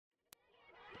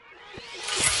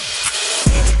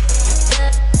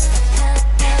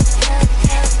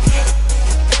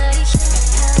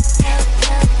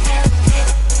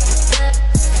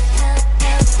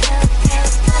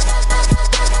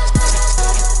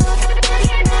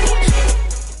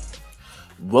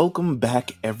Welcome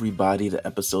back, everybody, to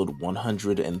episode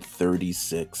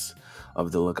 136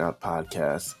 of the Lookout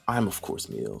Podcast. I'm, of course,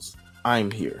 Meelz.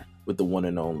 I'm here with the one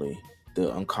and only,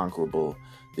 the unconquerable,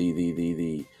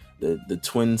 the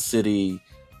Twin City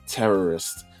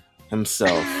terrorist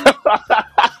himself,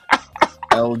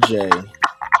 LJ.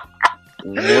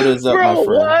 What is up, my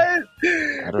friend?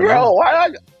 What? Bro, why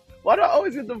do I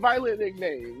always get the violent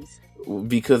nicknames?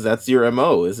 Because that's your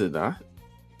MO, is it not?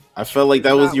 I felt like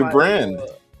that was your brand.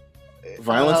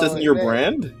 Violence isn't your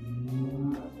brand?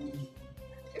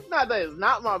 It's not that it's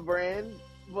not my brand,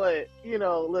 but,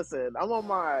 listen, I'm on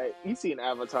my... You seen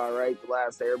Avatar, right? The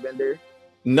Last Airbender?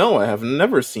 No, I have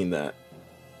never seen that.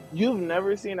 You've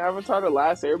never seen Avatar, The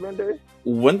Last Airbender?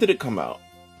 When did it come out?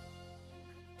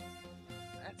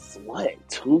 That's what,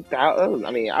 2000?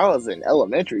 I mean, I was in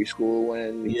elementary school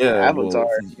when Avatar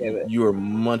came out. You were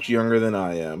much younger than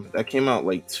I am. That came out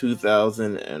like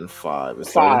 2005. It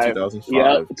started in 2005.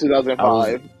 Yep,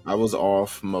 2005. I was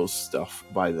off most stuff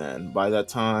by then. By that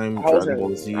time, I was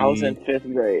in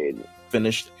 5th grade.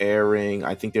 Finished airing.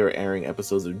 I think they were airing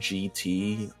episodes of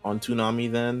GT on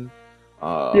Toonami then.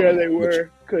 Yeah, they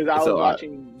were. Because I was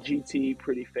watching GT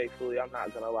pretty faithfully. I'm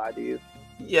not going to lie to you.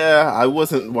 Yeah, I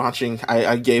wasn't watching.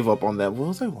 I gave up on that. What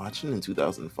was I watching in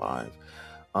 2005?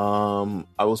 I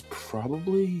was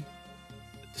probably...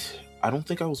 I don't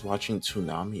think I was watching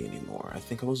Toonami anymore. I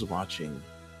think I was watching...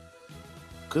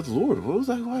 Good Lord, what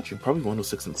was I watching? Probably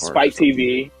 106 in Park. Spike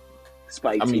TV.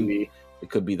 TV.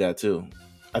 It could be that too.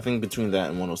 I think between that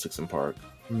and 106 in Park.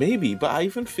 Maybe, but I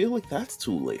even feel like that's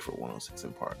too late for 106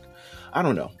 in Park. I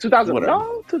don't know. 2000?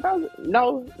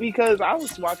 No, because I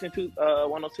was watching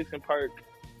 106 in Park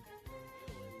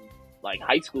like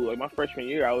high school, like my freshman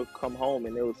year. I would come home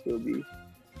and it would still be.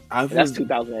 That's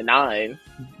 2009.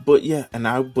 But yeah,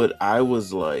 I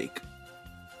was like,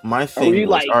 my thing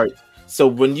was, all right. So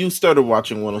when you started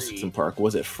watching 106 in Park,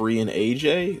 was it Free and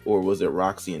AJ or was it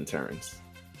Roxy and Terrence?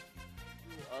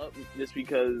 Just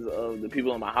because of the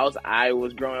people in my house, I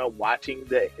was growing up watching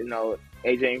the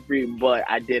AJ and Free, but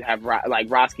I did have like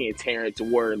Roxy and Terrence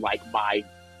were like my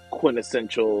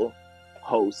quintessential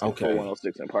hosts for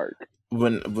 106 in Park.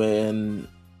 When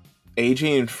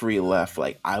AJ and Free left,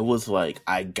 like I was like,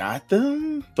 I got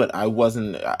them, but I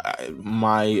wasn't.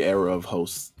 My era of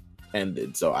hosts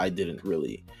ended, so I didn't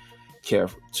really care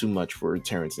too much for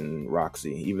Terrence and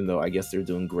Roxy, even though I guess they're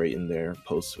doing great in their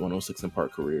post 106 in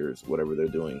Park careers, whatever they're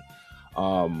doing.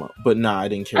 But I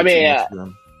didn't care too much for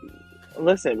them.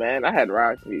 Listen, man, I had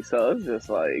Roxy, so it's just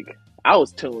like I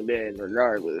was tuned in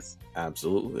regardless.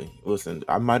 Absolutely. Listen,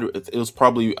 I was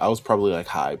probably like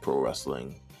high pro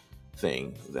wrestling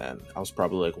thing then. I was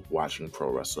probably like watching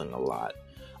pro wrestling a lot.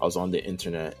 I was on the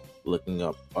internet looking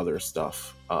up other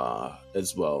stuff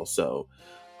as well. So,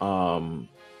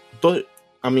 but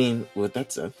I mean, with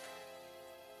that said,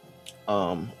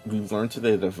 we've learned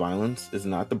today that violence is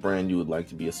not the brand you would like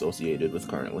to be associated with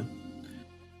currently.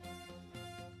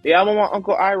 Yeah, I'm on my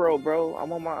Uncle Iroh, bro.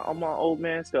 I'm on my old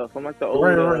man stuff. I'm like the old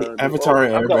Avatar.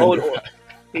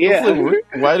 Yeah.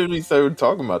 Why did we start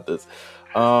talking about this?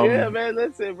 Yeah, man.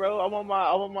 Listen, bro. I'm on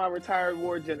my retired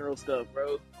war general stuff,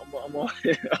 bro. I'm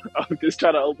just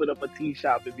trying to open up a tea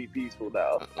shop and be peaceful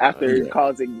now after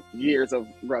causing years of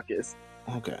ruckus.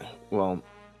 Okay, well,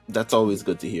 that's always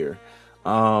good to hear.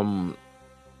 That's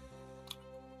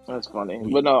funny,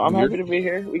 but no, I'm happy to be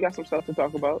here. We got some stuff to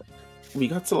talk about. We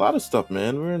got a lot of stuff,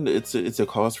 man. It's a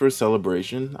cause for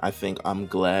celebration. I think I'm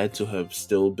glad to have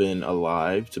still been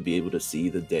alive to be able to see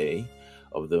the day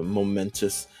of the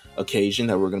momentous occasion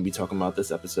that we're going to be talking about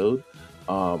this episode.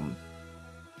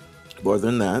 More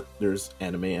than that, there's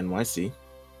Anime NYC,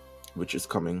 which is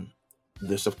coming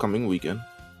this upcoming weekend.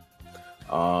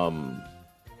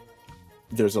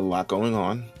 There's a lot going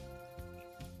on.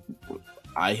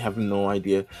 I have no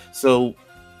idea. So,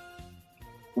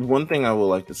 one thing I would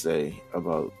like to say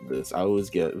about this, I always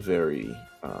get very...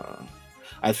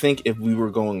 I think if we were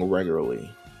going regularly,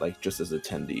 like just as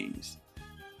attendees,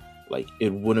 like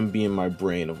it wouldn't be in my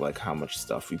brain of like how much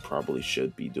stuff we probably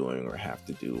should be doing or have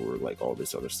to do or like all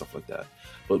this other stuff like that.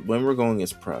 But when we're going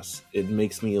as press, it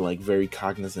makes me like very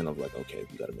cognizant of like, okay,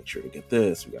 we got to make sure to get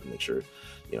this. We got to make sure,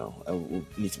 we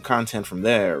need some content from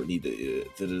there. We need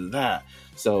to that.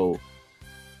 So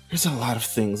there's a lot of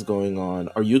things going on.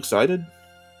 Are you excited?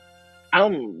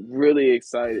 I'm really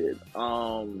excited.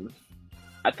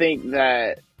 I think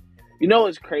that,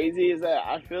 what's crazy is that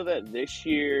I feel that this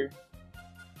year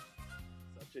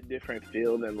such a different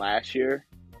feel than last year.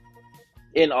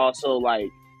 And also, like,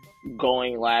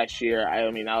 going last year, I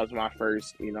mean, that was my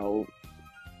first, Anime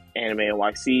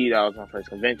NYC. That was my first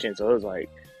convention. So it was like,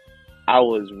 I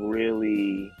was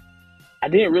really I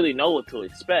didn't really know what to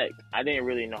expect. I didn't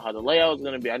really know how the layout was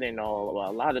going to be. I didn't know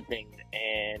about a lot of things.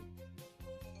 And,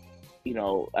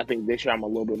 I think this year I'm a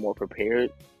little bit more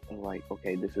prepared. I'm like,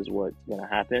 okay, this is what's going to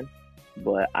happen.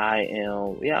 But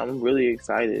I'm really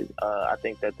excited. I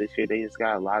think that this year they just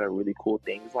got a lot of really cool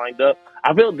things lined up.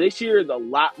 I feel this year is a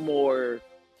lot more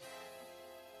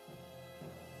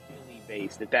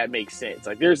based, if that makes sense.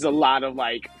 Like, there's a lot of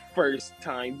like first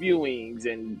time viewings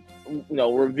and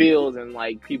reveals and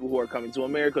like people who are coming to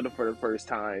America for the first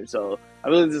time. So I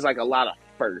feel there's like a lot of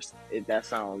first. If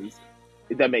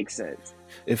that makes sense.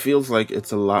 It feels like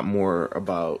it's a lot more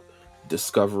about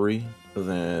discovery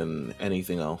than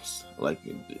anything else. Like,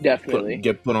 definitely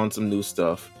get put on some new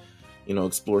stuff,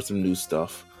 explore some new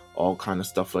stuff, all kind of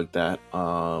stuff like that.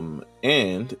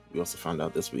 And we also found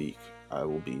out this week I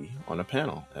will be on a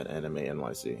panel at Anime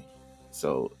NYC.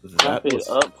 So clap it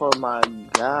up for my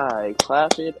guy.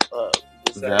 Clap it up.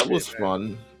 That was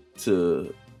fun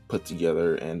to put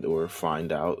together and or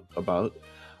find out about.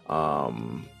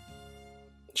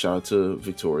 Shout out to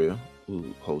Victoria,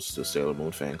 who hosts the Sailor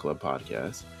Moon Fan Club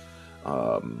podcast.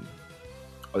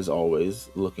 As always,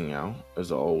 looking out.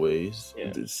 As always,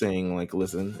 saying like,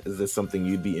 "Listen, is this something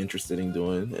you'd be interested in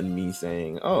doing?" And me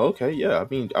saying, "Oh, okay, yeah. I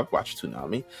mean, I've watched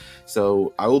Toonami,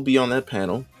 so I will be on that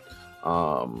panel."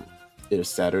 It is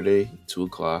Saturday,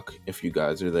 2:00. If you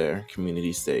guys are there,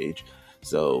 community stage.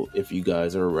 So if you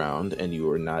guys are around and you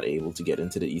are not able to get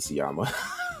into the Isayama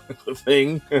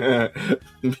thing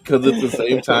because it's the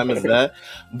same time as that,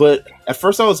 but at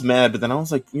first I was mad, but then I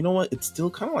was like, you know what? It's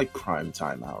still kind of like prime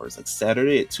time hours. Like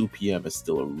Saturday at 2 p.m. is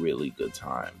still a really good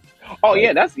time. Oh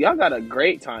yeah, y'all got a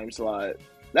great time slot.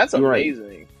 That's amazing.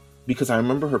 Right. Because I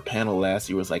remember her panel last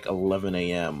year was like 11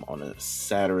 a.m. on a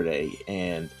Saturday,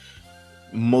 and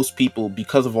most people,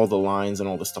 because of all the lines and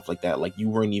all the stuff like that, like you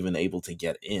weren't even able to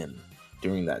get in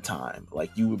during that time.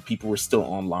 Like people were still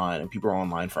online, and people were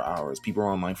online for hours. People were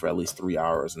online for at least 3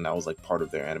 hours, and that was like part of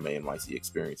their Anime NYC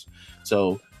experience.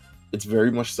 So it's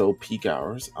very much so peak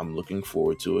hours. I'm looking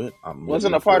forward to it.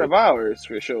 Wasn't a part of ours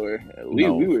for sure. We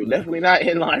were definitely not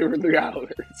in line for 3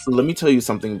 hours. So let me tell you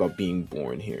something about being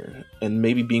born here, and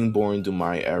maybe being born to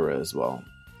my era as well.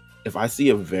 If I see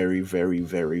a very, very,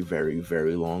 very, very,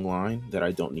 very long line that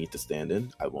I don't need to stand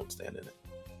in, I won't stand in it.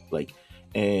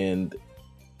 And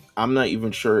I'm not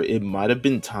even sure. It might have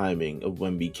been timing of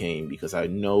when we came, because I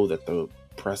know that the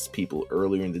press people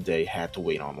earlier in the day had to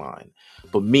wait online.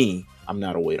 But me, I'm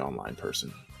not a wait online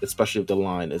person, especially if the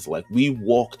line is like, we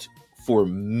walked for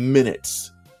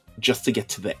minutes just to get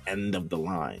to the end of the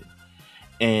line.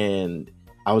 And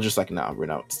I was just like, nah, we're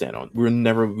not stand on. We'll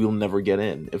never get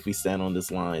in if we stand on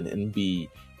this line and be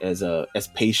as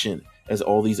patient as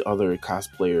all these other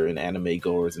cosplayer and anime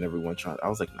goers and everyone trying. I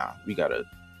was like, nah, we gotta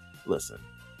listen.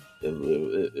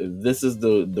 If this is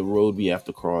the road we have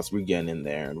to cross, we're getting in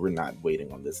there, and we're not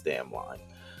waiting on this damn line.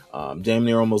 Damn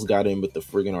near almost got in with the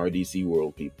friggin' RDC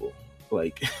World people.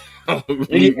 Like,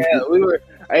 yeah, we were.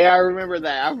 I remember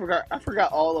that. I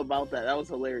forgot all about that. That was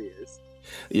hilarious.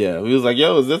 Yeah, we was like,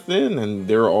 yo, is this in? And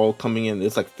they're all coming in.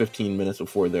 It's like 15 minutes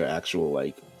before their actual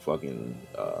like fucking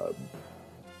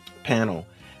panel,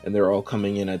 and they're all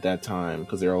coming in at that time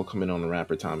because they're all coming on the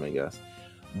rapper time, I guess.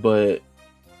 But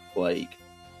like,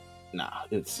 nah,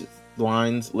 it's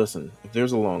lines. Listen, if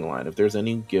there's a long line, if there's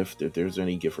any gift or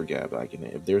gab I can,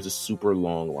 if there's a super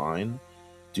long line,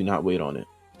 do not wait on it.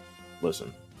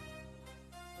 Listen,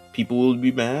 people will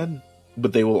be mad,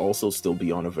 but they will also still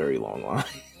be on a very long line.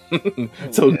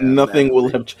 So nothing will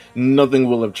have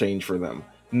changed for them.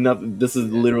 Nothing. This is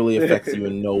literally affects you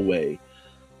in no way.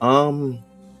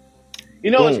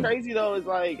 What's crazy though is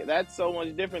like that's so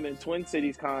much different than Twin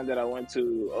Cities Con that I went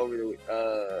to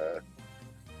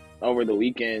over the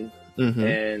weekend,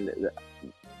 and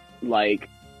like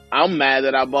I'm mad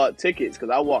that I bought tickets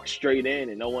because I walked straight in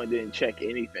and no one didn't check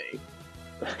anything.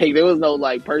 Like there was no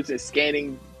like person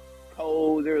scanning.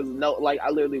 There was no I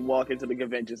literally walked into the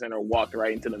convention center, walked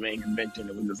right into the main convention,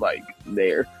 and was just like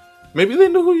there. Maybe they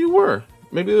knew who you were.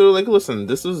 Maybe they were like, listen,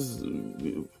 this is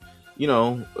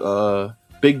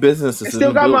big business. They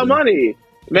still got my money.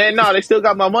 Man, no, they still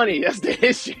got my money. That's the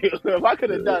issue. If I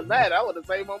could have done that, I would have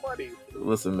saved my money.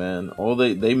 Listen, man,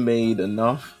 they made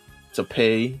enough to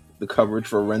pay the coverage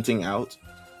for renting out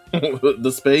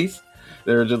the space.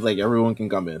 They're just like, everyone can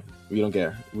come in. We don't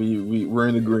care. We're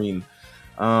in the green.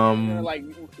 Like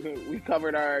we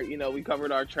covered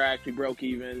our track, we broke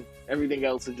even. Everything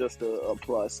else is just a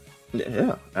plus.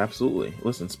 Yeah, absolutely.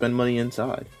 Listen, spend money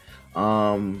inside.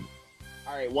 All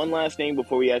right, one last thing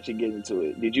before we actually get into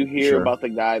it. Did you hear about the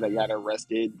guy that got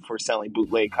arrested for selling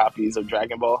bootleg copies of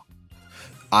Dragon Ball?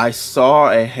 I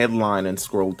saw a headline and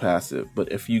scrolled past it,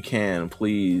 but if you can,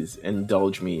 please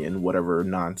indulge me in whatever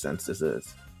nonsense this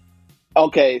is.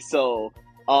 Okay, so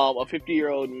a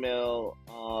 50-year-old male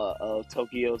of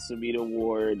Tokyo Sumida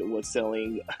Ward was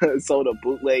sold a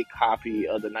bootleg copy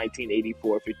of the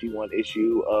 1984 51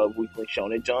 issue of Weekly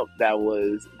Shonen Jump that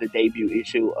was the debut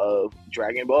issue of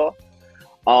Dragon Ball.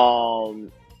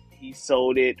 He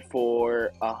sold it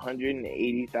for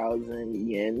 180,000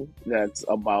 yen. That's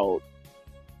about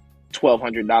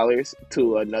 $1,200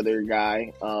 to another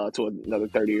guy, to another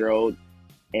 30-year-old.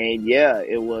 And yeah,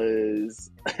 it was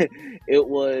it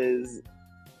was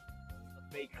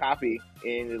a fake copy,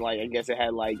 and like I guess it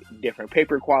had like different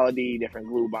paper quality, different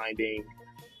glue binding,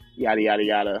 yada yada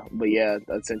yada. But yeah,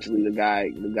 essentially the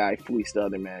guy fleeced the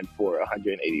other man for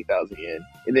 180,000 yen,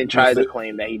 and then tried to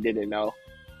claim that he didn't know.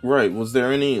 Right. Was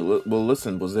there any, well,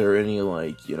 listen, was there any,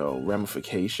 like,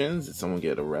 ramifications? Did someone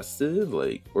get arrested?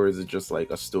 Like, or is it just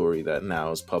like a story that now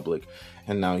is public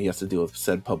and now he has to deal with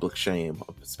said public shame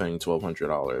of spending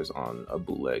 $1,200 on a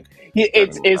bootleg? Yeah,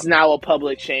 it's now a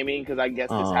public shaming because I guess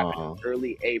this happened in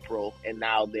early April, and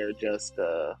now they're just,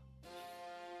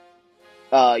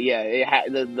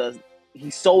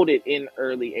 he sold it in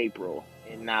early April,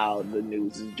 and now the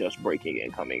news is just breaking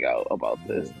and coming out about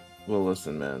this. Well,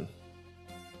 listen, man.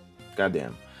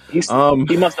 Goddamn. He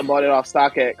must have bought it off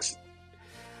StockX.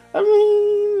 I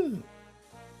mean,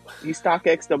 he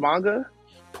StockX the manga.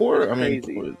 Poor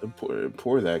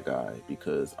that guy,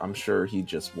 because I'm sure he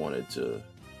just wanted to.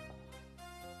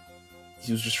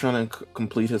 He was just trying to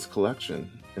complete his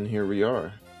collection, and here we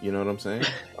are. You know what I'm saying?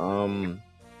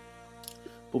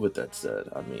 But with that said,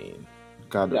 I mean,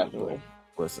 God,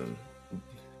 listen.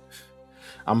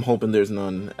 I'm hoping there's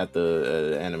none at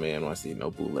the Anime NYC, no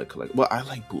bootleg collect. Well, I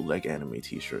like bootleg anime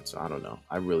t-shirts, so I don't know.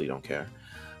 I really don't care.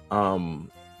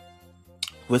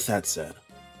 With that said,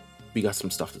 we got some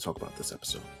stuff to talk about this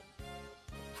episode.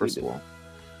 First of all,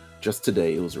 just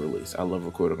today it was released. I love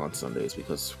recording on Sundays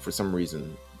because for some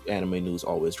reason, anime news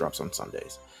always drops on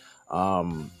Sundays.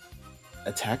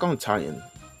 Attack on Titan,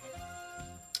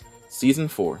 Season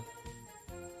 4,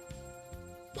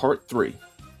 Part 3.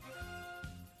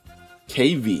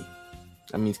 KV,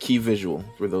 that means key visual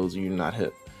for those of you not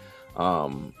hip,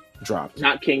 dropped.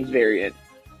 Not King's Variant.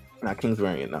 Not King's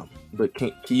Variant, no. But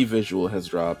key visual has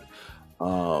dropped.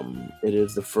 It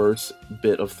is the first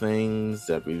bit of things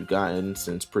that we've gotten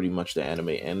since pretty much the anime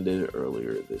ended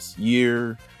earlier this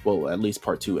year. Well, at least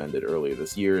part 2 ended earlier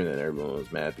this year, and then everyone was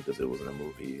mad because it wasn't a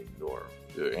movie,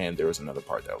 and there was another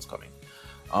part that was coming.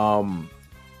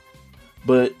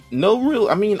 But no real,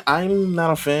 I mean, I'm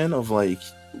not a fan of like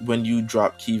when you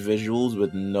drop key visuals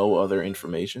with no other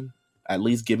information. At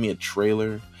least give me a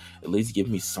trailer. At least give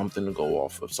me something to go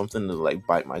off of, something to like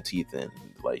bite my teeth in.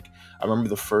 Like, I remember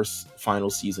the first final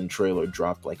season trailer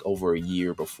dropped like over a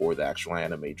year before the actual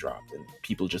anime dropped, and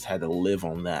people just had to live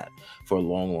on that for a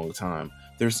long, long time.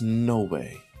 There's no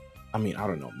way. I mean, I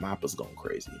don't know. Mappa's going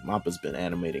crazy. Mappa's been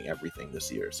animating everything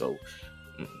this year, so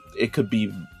it could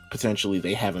be potentially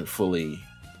they haven't fully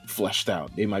fleshed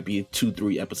out. They might be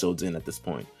 2-3 episodes in at this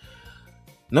point.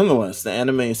 Nonetheless, the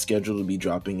anime is scheduled to be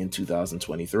dropping in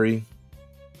 2023.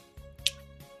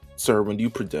 Sir, when do you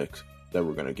predict that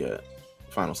we're going to get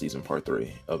final season part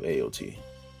 3 of AOT?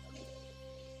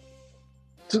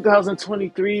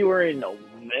 2023, we're in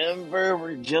November.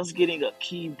 We're just getting a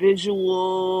key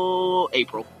visual.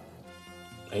 April.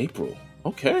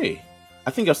 Okay. I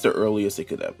think that's the earliest it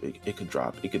could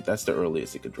drop. That's the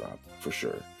earliest it could drop for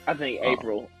sure. I think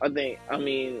April. What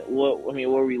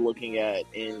are we looking at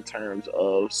in terms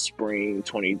of spring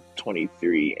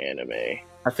 2023 anime?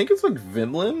 I think it's like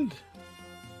Vinland.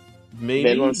 Maybe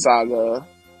Vinland Saga,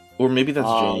 or maybe that's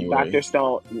January.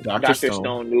 Doctor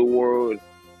Stone, New World.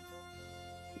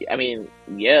 I mean,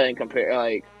 yeah, and compare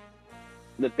like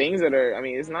the things that are. I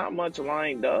mean, it's not much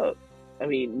lined up. I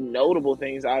mean, notable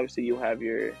things. Obviously, you have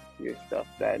your stuff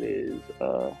that is.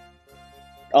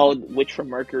 Witch from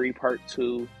Mercury Part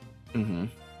 2. Mm-hmm.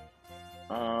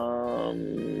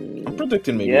 I'm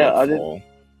predicting maybe fall.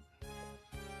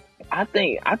 I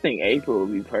think April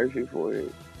would be perfect for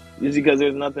it. Just because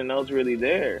there's nothing else really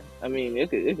there. I mean, it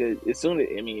could as soon as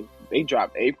they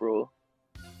drop April,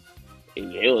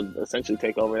 it would essentially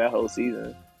take over that whole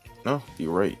season. No,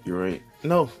 you're right.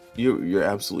 No, you're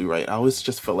absolutely right. I always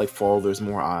just felt like fall, there's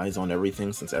more eyes on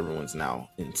everything since everyone's now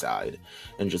inside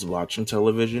and just watching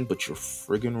television. But you're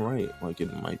friggin' right. Like,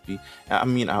 it might be. I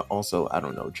mean, I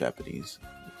don't know Japanese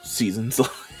seasons.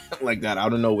 like that. I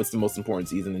don't know what's the most important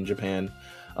season in Japan.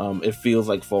 It feels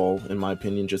like fall, in my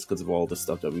opinion, just because of all the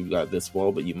stuff that we've got this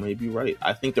fall. But you may be right.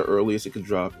 I think the earliest it could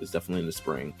drop is definitely in the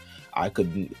spring. I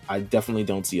definitely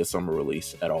don't see a summer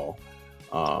release at all.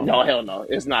 No, hell no.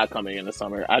 It's not coming in the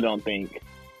summer. I don't think.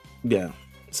 Yeah.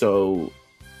 So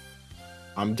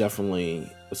I'm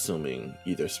definitely assuming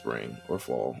either spring or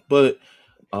fall. But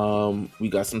we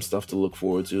got some stuff to look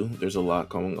forward to. There's a lot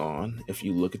going on. If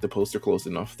you look at the poster close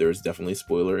enough, there's definitely a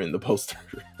spoiler in the poster.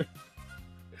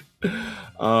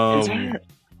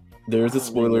 There's a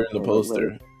spoiler in the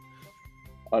poster.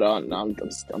 Hold on, I'm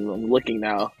looking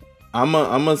now. I'm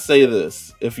gonna say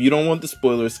this: if you don't want the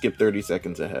spoiler, skip 30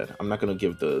 seconds ahead. I'm not gonna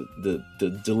give the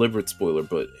deliberate spoiler,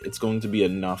 but it's going to be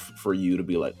enough for you to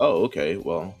be like, oh, okay,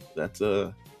 well, that's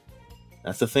a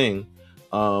thing.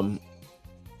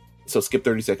 So skip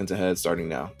 30 seconds ahead, starting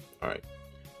now. All right,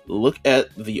 look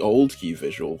at the old key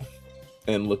visual,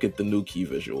 and look at the new key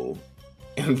visual,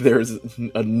 and there's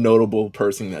a notable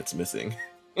person that's missing.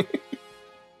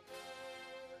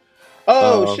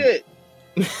 Oh shit!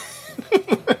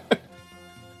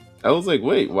 I was like,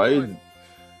 wait, why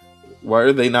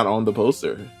are they not on the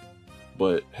poster?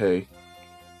 But hey,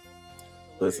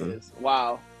 listen.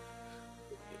 Wow.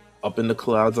 Up in the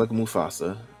clouds like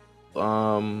Mufasa.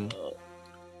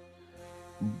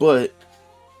 But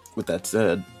with that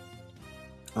said,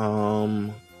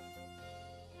 another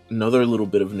little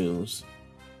bit of news.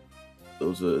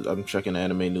 I'm checking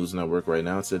Anime News Network right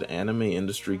now. It said anime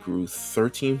industry grew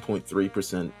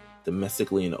 13.3%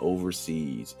 domestically and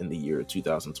overseas in the year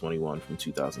 2021 from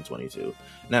 2022.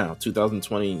 Now, from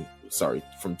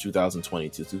 2020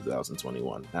 to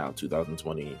 2021. Now,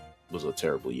 2020 was a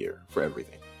terrible year for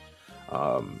everything.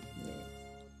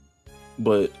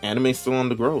 But anime's still on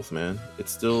the growth, man.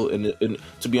 It's still, and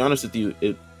to be honest with you,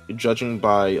 judging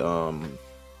by the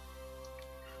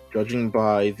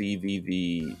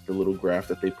little graph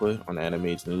that they put on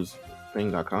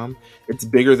animesnewsthing.com, it's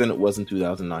bigger than it was in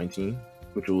 2019,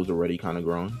 which was already kind of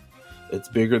growing. It's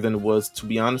bigger than it was, to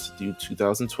be honest with you,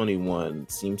 2021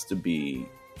 seems to be,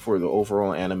 for the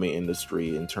overall anime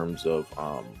industry in terms of,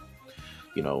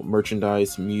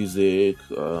 merchandise, music,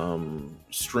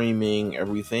 streaming,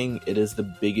 everything, it is the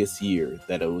biggest year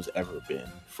that it was ever been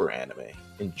for anime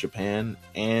in Japan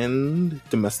and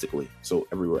domestically, so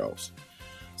everywhere else.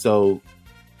 So,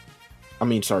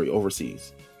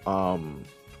 overseas. So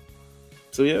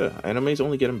yeah, anime's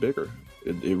only getting bigger.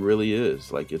 It really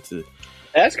is. Like,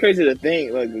 that's crazy to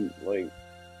think.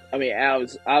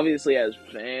 Obviously, as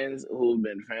fans who've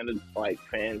been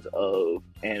fans of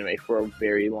anime for a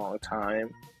very long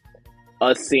time,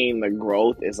 us seeing the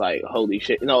growth is like, holy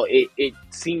shit. It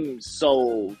seems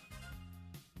so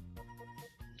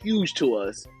huge to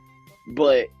us,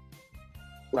 but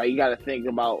you got to think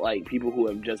about people who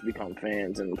have just become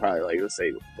fans in probably let's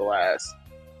say the last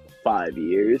 5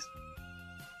 years.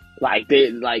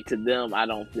 To them, I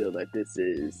don't feel that this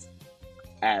is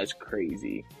as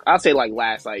crazy. I'll say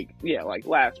last 5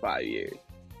 years.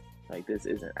 This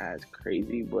isn't as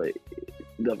crazy, but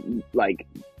the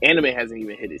anime hasn't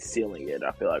even hit its ceiling yet.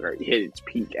 I feel like, or hit its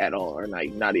peak at all, or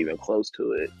not even close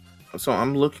to it. So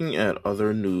I'm looking at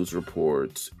other news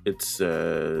reports. It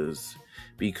says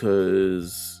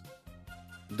because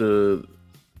the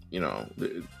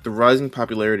rising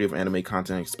popularity of anime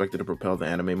content expected to propel the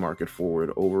anime market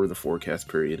forward over the forecast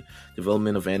period.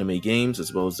 Development of anime games,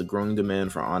 as well as the growing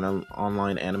demand for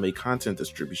online anime content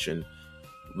distribution,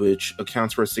 which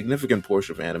accounts for a significant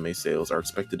portion of anime sales, are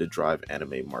expected to drive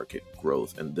anime market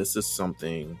growth. And this is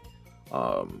something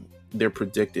they're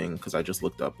predicting, because I just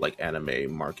looked up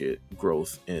anime market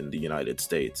growth in the United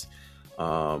States.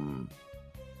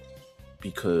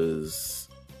 Because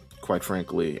quite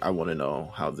frankly, I want to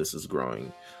know how this is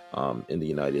growing in the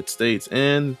United States.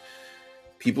 And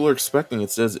people are expecting, it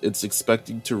says it's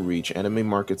expected to reach, anime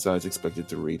market size expected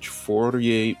to reach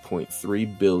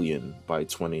 48.3 billion by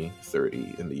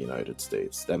 2030 in the United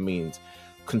States. That means,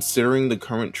 considering the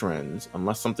current trends,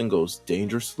 unless something goes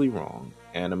dangerously wrong,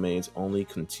 anime is only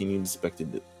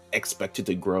expected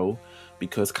to grow,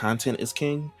 because content is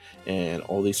king, and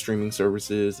all these streaming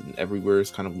services and everywhere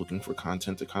is kind of looking for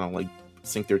content to kind of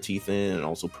sink their teeth in, and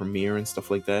also premiere and stuff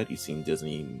like that. You've seen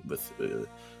Disney with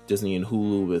Disney and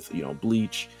Hulu with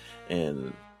Bleach,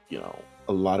 and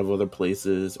a lot of other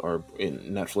places are in.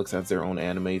 Netflix has their own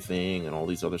anime thing, and all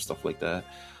these other stuff like that.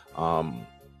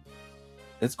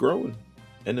 It's growing,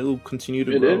 and it'll continue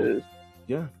to grow. It is.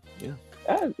 Yeah.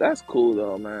 That's cool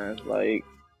though, man.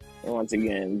 Once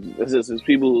again, this is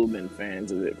people who've been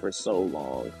fans of it for so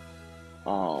long.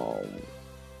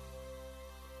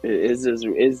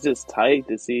 It's just tight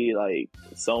to see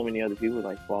so many other people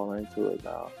fall into it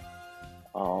now.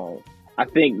 I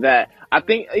think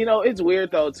it's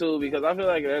weird though too, because I feel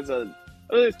like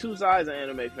there's two sides of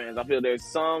anime fans. I feel there's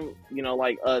some,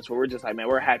 like us, where we're just like, man,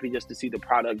 we're happy just to see the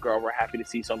product grow. We're happy to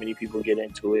see so many people get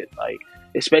into it, like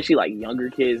especially like younger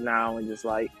kids now, and just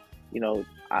like,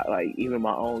 like even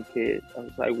my own kid, I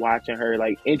was like watching her,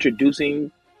 like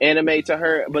introducing anime to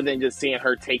her, but then just seeing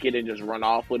her take it and just run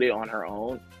off with it on her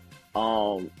own.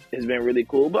 Has been really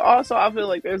cool. But also I feel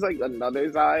like there's like another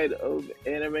side of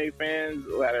anime fans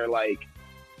that are like,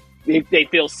 they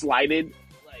feel slighted.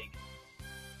 Like,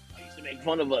 I used to make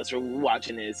fun of us for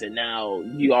watching this, and now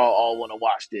you all want to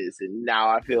watch this, and now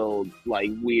I feel like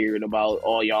weird about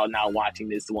all y'all now watching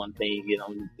this one thing.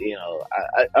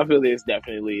 I feel there's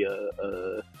definitely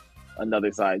a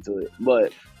another side to it.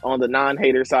 But on the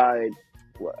non-hater side,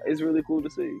 it's really cool to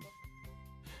see.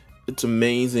 It's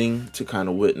amazing to kind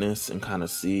of witness and kind of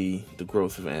see the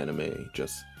growth of anime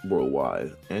just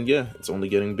worldwide. And yeah, it's only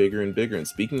getting bigger and bigger. And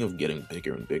speaking of getting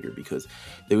bigger and bigger, because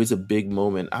there was a big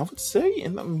moment, I would say,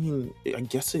 and I mean, I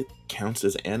guess it counts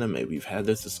as anime. We've had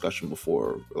this discussion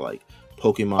before, like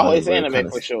Pokemon. Oh, it's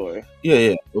anime for sure.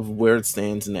 Yeah, of where it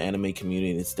stands in the anime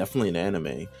community. It's definitely an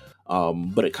anime.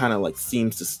 But it kind of like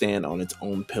seems to stand on its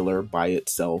own pillar by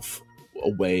itself,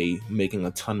 away, making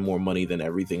a ton more money than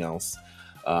everything else.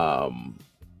 But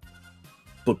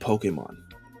Pokemon,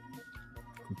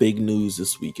 big news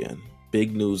this weekend.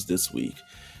 Big news this week.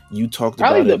 You talked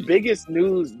probably about the biggest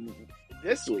news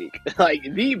this week, like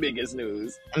the biggest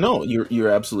news. No, you're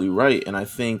absolutely right, and I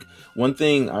think one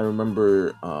thing I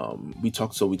remember, we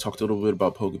talked a little bit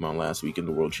about Pokemon last week in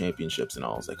the World Championships, and I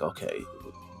was like, okay,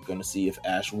 we're gonna see if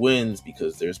Ash wins,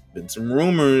 because there's been some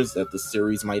rumors that the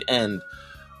series might end.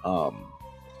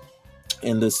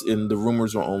 And the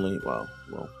rumors were only well,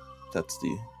 that's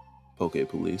the Poke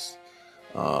Police.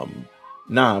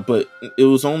 But it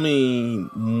was only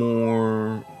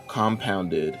more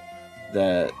compounded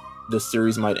that the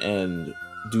series might end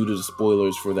due to the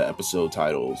spoilers for the episode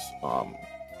titles.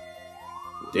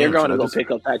 They're going to go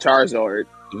pick up that Charizard.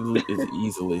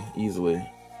 Easily.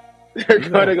 They're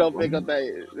going to go pick up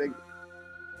that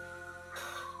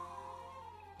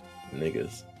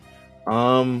niggas.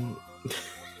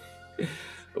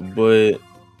 But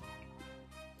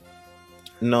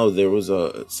no, there's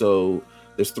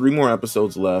 3 more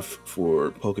episodes left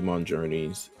for Pokemon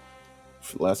Journeys.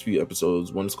 For the last few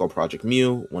episodes, one is called Project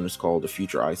Mew, one is called The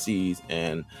Future ICs,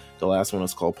 and the last one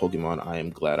is called Pokemon I Am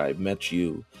Glad I Met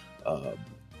You,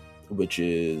 which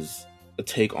is a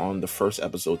take on the first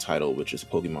episode title, which is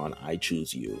Pokemon I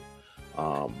Choose You.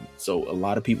 So a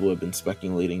lot of people have been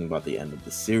speculating about the end of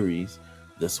the series.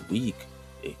 This week,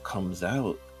 it comes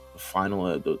out.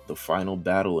 The final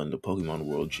battle in the Pokemon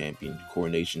World Champion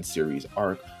Coronation Series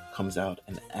arc comes out,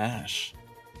 and Ash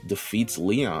defeats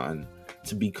Leon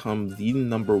to become the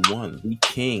number one, the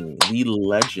king, the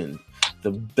legend,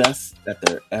 the best that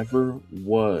there ever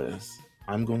was.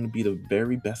 I'm going to be the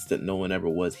very best that no one ever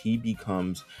was. He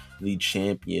becomes the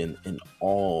champion in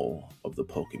all of the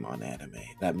Pokemon anime.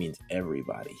 That means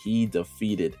everybody. He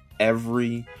defeated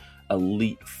every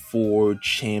Elite Four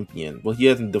champion. Well, he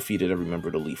hasn't defeated every member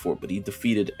of the Elite Four, but he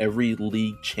defeated every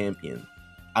league champion,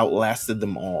 outlasted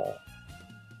them all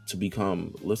to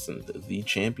become, the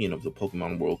champion of the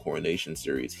Pokemon World Coronation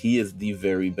Series. He is the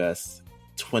very best.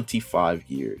 25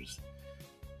 years.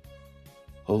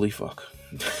 Holy fuck.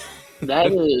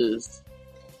 That is...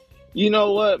 You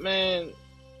know what, man?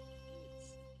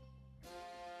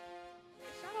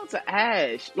 Shout out to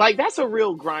Ash. Like, that's a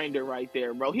real grinder right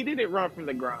there, bro. He didn't run from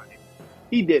the grind.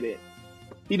 He didn't.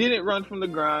 He didn't run from the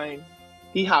grind.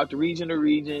 He hopped region to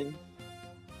region.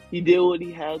 He did what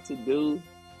he had to do.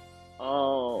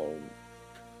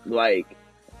 Like,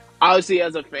 obviously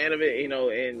as a fan of it,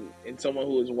 and someone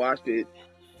who has watched it,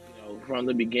 from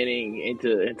the beginning and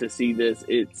to see this,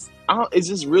 it's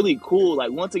just really cool.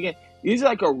 Like, once again, these are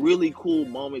like a really cool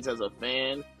moments as a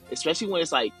fan, especially when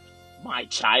it's like my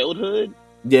childhood.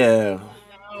 Yeah.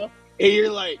 And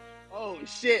you're like, oh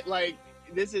shit, like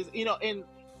this is, and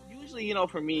usually,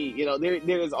 for me,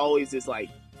 there is always this like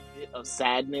bit of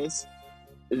sadness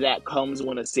that comes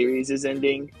when a series is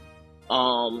ending.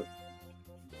 But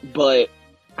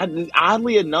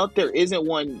oddly enough, there isn't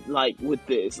one like with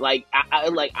this. Like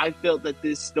I felt that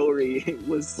this story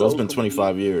was so it's been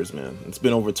 25 years, man. It's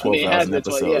been over 12,000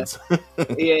 episodes.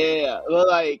 Yeah. But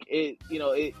like it's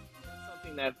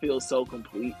something that feels so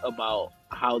complete about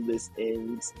how this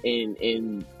ends.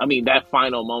 And I mean, that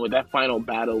final moment, that final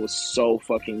battle was so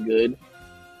fucking good.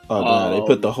 Oh god, they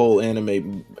put the whole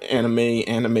animation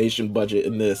budget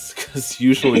in this, because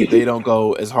usually they don't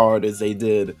go as hard as they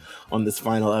did on this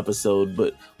final episode.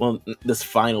 But this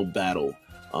final battle.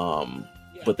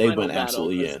 Yeah, but they final went battle.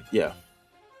 absolutely Because in. Yeah.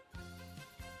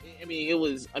 I mean, it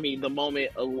was. I mean, the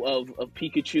moment of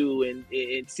Pikachu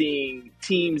and seeing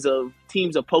teams of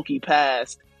Poke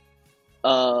past.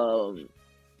 Was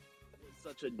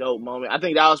such a dope moment. I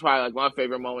think that was probably like my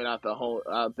favorite moment out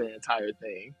the entire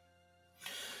thing.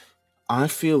 I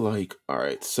feel like, all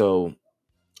right, so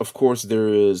of course there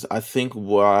is, I think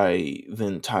why the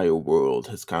entire world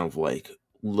has kind of like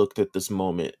looked at this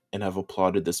moment and have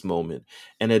applauded this moment,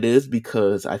 and it is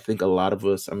because I think a lot of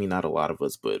us, I mean not a lot of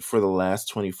us, but for the last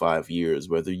 25 years,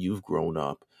 whether you've grown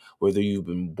up, whether you've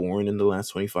been born in the last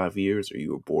 25 years or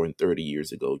you were born 30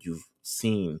 years ago, you've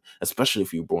seen, especially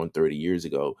if you were born 30 years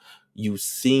ago, you've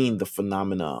seen the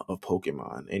phenomena of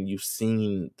Pokemon, and you've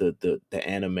seen the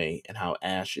anime and how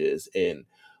Ash is, and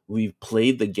we've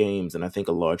played the games, and I think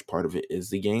a large part of it is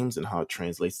the games and how it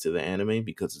translates to the anime,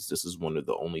 because this is one of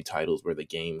the only titles where the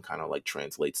game kind of like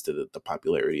translates to the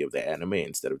popularity of the anime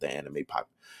instead of the anime pop,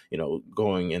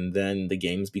 going, and then the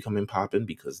games becoming poppin'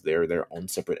 because they're their own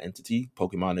separate entity.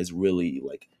 Pokemon is really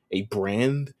like a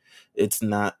brand. It's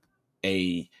not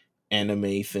a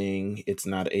anime thing. It's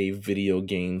not a video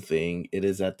game thing. It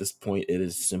is, at this point, it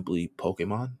is simply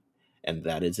Pokemon, and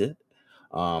that is it.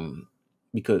 Um,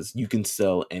 because you can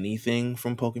sell anything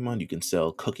from Pokemon. You can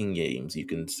sell cooking games, you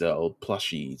can sell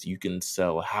plushies, you can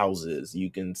sell houses, you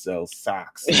can sell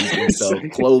socks, you can sell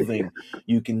clothing,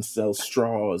 you can sell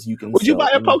straws, you can Would you sell buy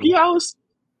a Poke anything. house?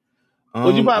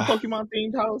 Would you Um, buy a Pokemon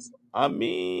themed house? I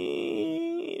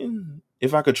mean,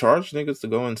 if I could charge niggas to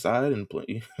go inside and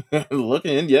play, look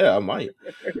in, yeah, I might.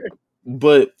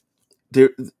 But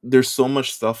there there's so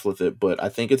much stuff with it, but I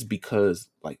think it's because,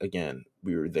 like, again,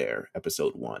 we were there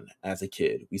episode 1 as a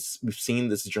kid. We've seen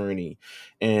this journey,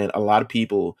 and a lot of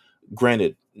people,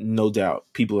 granted, no doubt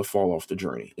people have fall off the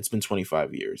journey. It's been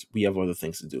 25 years. We have other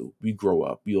things to do. We grow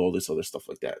up, we all this other stuff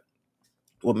like that.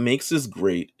 What makes this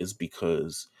great is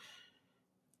because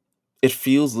it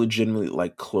feels legitimately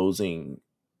like closing.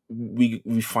 We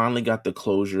finally got the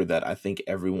closure that I think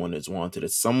everyone has wanted.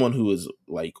 As someone who has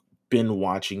like been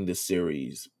watching this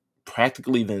series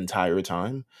practically the entire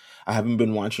time, I haven't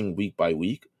been watching week by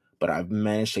week, but I've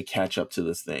managed to catch up to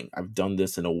this thing. I've done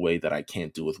this in a way that I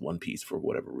can't do with One Piece for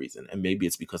whatever reason, and maybe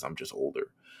it's because I'm just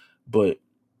older. But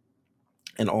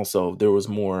and also there was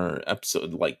more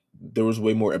episode, like there was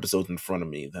way more episodes in front of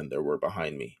me than there were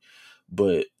behind me.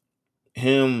 But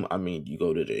him, I mean, you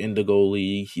go to the Indigo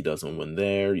League, he doesn't win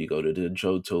there. You go to the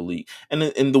Johto League, and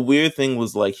the weird thing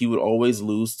was like he would always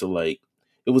lose to like,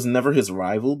 it was never his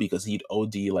rival because he'd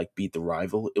OD like beat the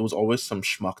rival. It was always some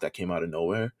schmuck that came out of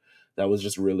nowhere that was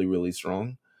just really really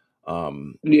strong.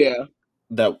 Um, Yeah.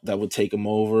 that would take him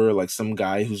over, like some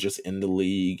guy who's just in the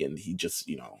league and he just,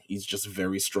 he's just a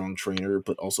very strong trainer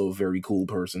but also a very cool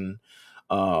person.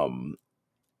 Um,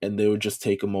 and they would just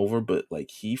take him over. But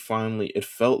like he finally, it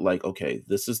felt like, okay,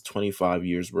 this is 25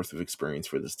 years worth of experience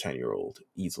for this 10-year-old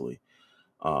easily.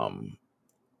 Um,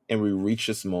 and we reach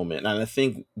this moment. And I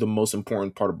think the most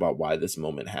important part about why this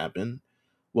moment happened,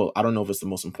 well, I don't know if it's the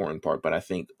most important part, but I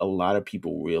think a lot of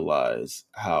people realize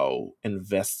how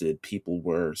invested people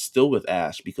were still with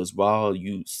Ash, because while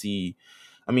you see,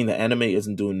 I mean, the anime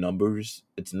isn't doing numbers.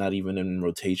 It's not even in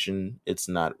rotation. It's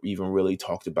not even really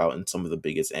talked about in some of the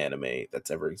biggest anime that's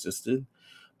ever existed.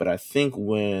 But I think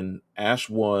when Ash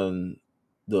won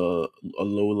the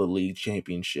Alola League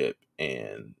Championship,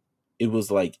 and it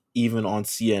was like even on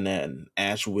CNN,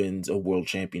 Ash wins a world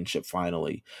championship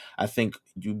finally. I think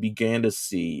you began to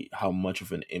see how much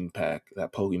of an impact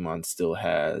that Pokemon still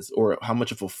has, or how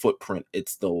much of a footprint it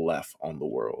still left on the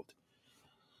world.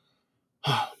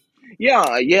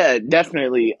 Yeah, yeah,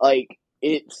 definitely. Like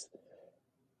it's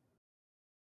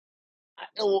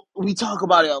we talk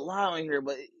about it a lot on here,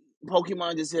 but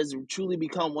Pokemon just has truly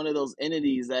become one of those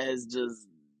entities that has just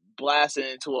blasted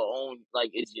into a own,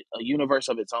 like it's a universe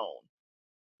of its own.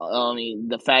 I mean,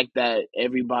 the fact that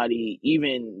everybody,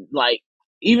 even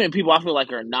people I feel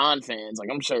like are non-fans, like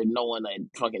I'm sure no one at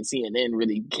fucking CNN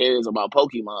really cares about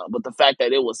Pokemon, but the fact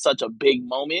that it was such a big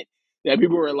moment that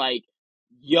people were like,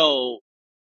 "Yo,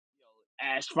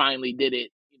 Ash finally did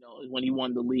it," when he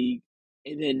won the league.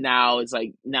 And then now it's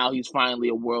like, now he's finally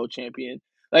a world champion.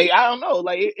 Like, I don't know.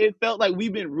 Like, it felt like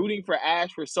we've been rooting for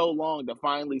Ash for so long to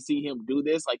finally see him do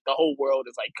this. Like, the whole world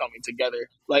is like coming together.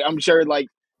 Like, I'm sure, like,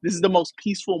 this is the most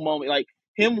peaceful moment. Like,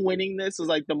 him winning this is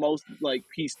like the most, like,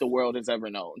 peace the world has ever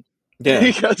known. Yeah,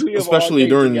 Because we have all especially came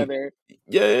during, together.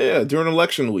 yeah, during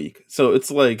election week. So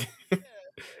it's like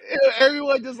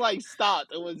Everyone just, like,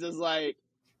 stopped. It was just like,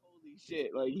 holy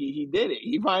shit. Like, he did it.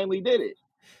 He finally did it.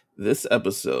 this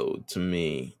episode to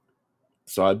me.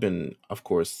 So I've been, of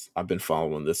course, I've been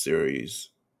following this series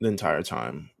the entire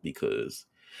time because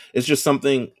It's just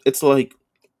something. It's like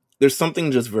there's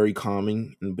something just very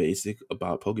calming and basic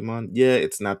about Pokemon. Yeah,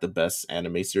 it's not the best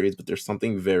anime series, but there's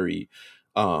something very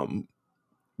um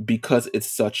because it's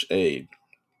such a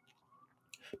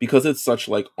because it's such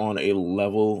like on a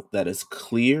level that is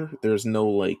clear, there's no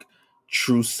like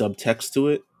true subtext to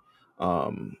it.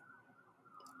 Um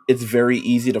it's very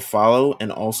easy to follow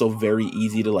and also very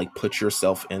easy to like put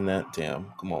yourself in that.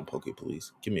 Damn, come on, Poke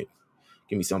Police. Give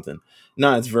me something.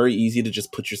 No, it's very easy to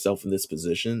just put yourself in this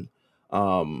position,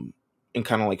 um, and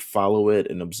kind of like follow it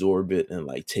and absorb it and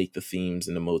like take the themes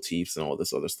and the motifs and all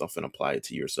this other stuff and apply it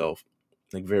to yourself.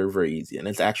 Like very, very easy. And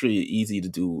it's actually easy to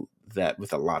do that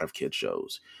with a lot of kid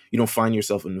shows. You don't find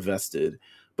yourself invested,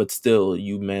 but still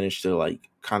you manage to like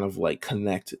kind of like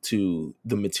connect to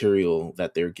the material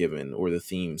that they're given or the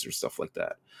themes or stuff like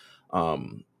that.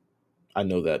 Um, I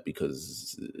know that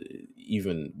because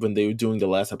even when they were doing the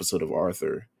last episode of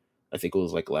Arthur, I think it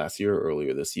was like last year or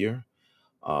earlier this year,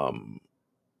 um,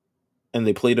 and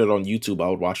they played it on YouTube, I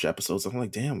would watch the episodes. I'm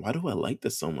like, damn, why do I like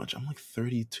this so much? I'm like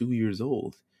 32 years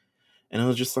old. And I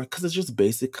was just like, because it's just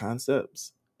basic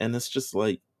concepts. And it's just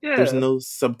like, there's Yeah. no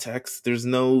subtext, there's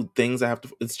no things I have to,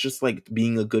 it's just like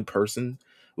being a good person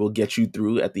will get you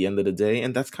through at the end of the day.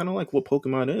 And that's kind of like what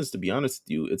Pokemon is, to be honest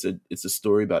with you. It's a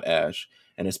story about Ash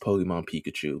and his Pokemon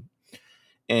Pikachu.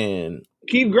 And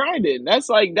Keep grinding. That's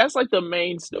like the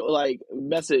main like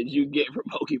message you get from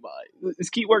Pokemon.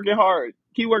 Just keep working hard.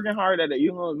 Keep working hard at it.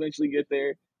 You're gonna eventually get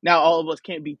there. Now all of us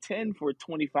can't be 10 for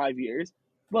 25 years,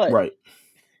 but right.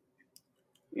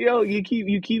 you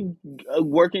keep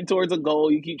working towards a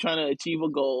goal. You keep trying to achieve a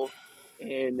goal,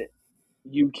 and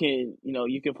you can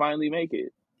finally make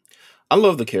it. I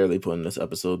love the care they put in this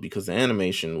episode because the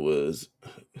animation was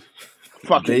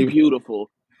Fucking they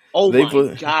beautiful. Oh they my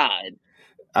put god,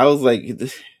 I was like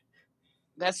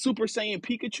that Super Saiyan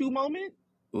Pikachu moment.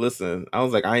 listen, I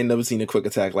was like, I ain't never seen a quick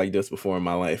attack like this before in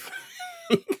my life.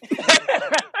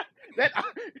 That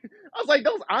I was like,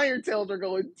 those Iron Tails are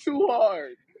going too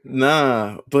hard.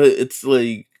 Nah, but it's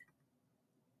like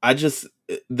I just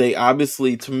they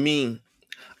obviously to me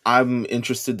I'm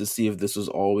interested to see if this was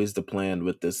always the plan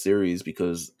with this series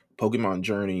because Pokemon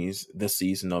Journeys, this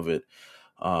season of it,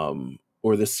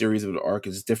 or this series of the arc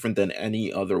is different than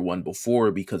any other one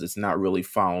before because it's not really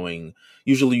following.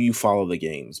 Usually, you follow the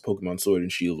games. Pokemon Sword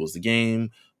and Shield was the game.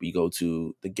 We go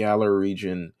to the Galar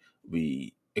region.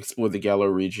 We explore the Galar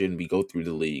region. We go through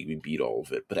the league. We beat all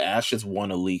of it. But Ash has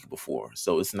won a league before,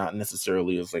 so it's not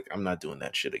necessarily. It's like I'm not doing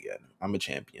that shit again. I'm a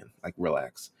champion. Like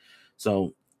relax.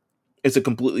 So it's a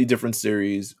completely different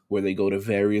series where they go to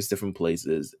various different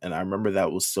places, and I remember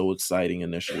that was so exciting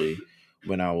initially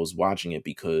when I was watching it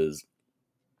because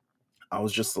I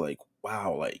was just like,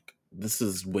 wow, like this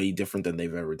is way different than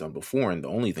they've ever done before. And the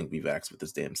only thing we've asked with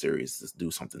this damn series is do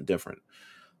something different.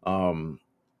 Um,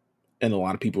 and a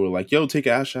lot of people were like, yo, take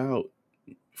Ash out,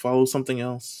 follow something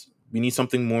else. We need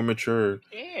something more mature.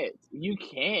 You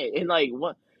can't. And like,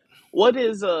 what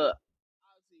is honestly,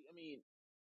 I mean,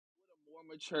 would a more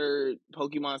mature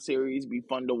Pokemon series be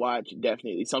fun to watch?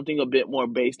 Definitely. Something a bit more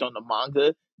based on the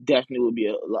manga definitely would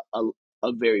be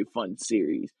a very fun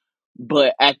series.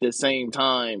 But at the same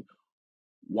time,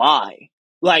 why?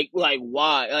 Like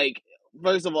why? Like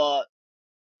first of all,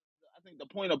 I think the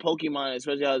point of Pokemon,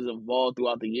 especially how it's evolved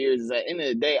throughout the years, is that at the end of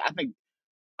the day, I think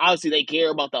obviously they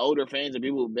care about the older fans and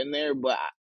people who've been there, but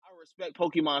I respect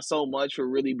Pokemon so much for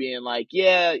really being like,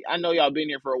 yeah, I know y'all been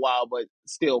here for a while, but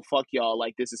still, fuck y'all.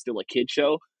 Like this is still a kid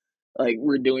show. Like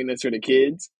we're doing this for the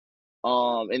kids.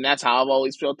 And that's how I've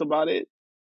always felt about it.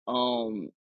 Um,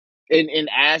 and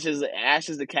Ash is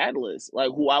the catalyst. Like,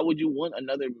 why would you want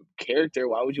another character?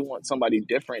 Why would you want somebody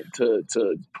different to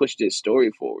push this story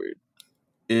forward?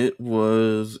 It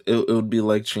would be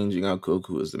like changing out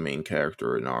Goku as the main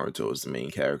character or Naruto as the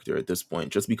main character at this point,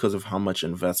 just because of how much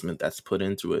investment that's put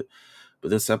into it. But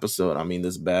this episode, I mean,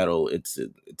 this battle, it's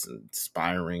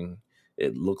inspiring.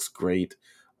 It looks great.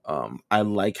 I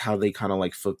like how they kind of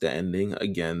like flipped the ending.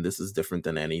 Again, this is different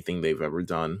than anything they've ever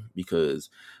done because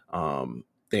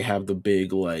they have the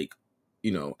big like,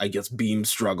 I guess beam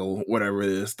struggle, whatever it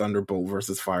is, Thunderbolt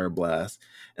versus Fire Blast,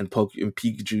 and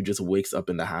Pikachu just wakes up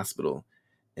in the hospital,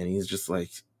 and he's just like,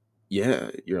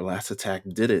 "Yeah, your last attack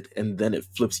did it," and then it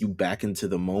flips you back into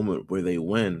the moment where they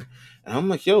win, and I'm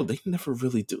like, yo, they never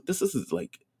really do. This is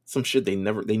like some shit they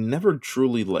never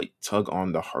truly like tug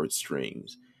on the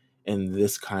heartstrings in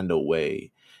this kind of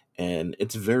way. And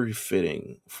it's very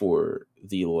fitting for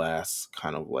the last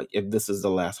kind of like if this is the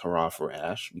last hurrah for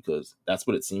Ash, because that's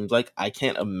what it seems like. I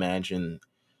can't imagine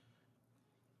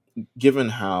given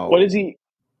What is how he?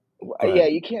 Yeah,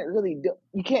 But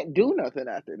you can't do nothing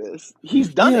after this. He's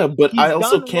done yeah, it. but He's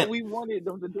done what we wanted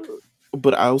him to do.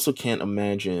 I also can't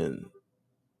imagine,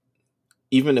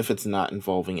 even if it's not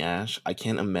involving Ash, I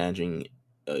can't imagine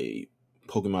a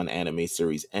Pokemon anime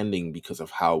series ending because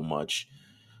of how much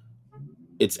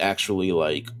it's actually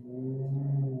like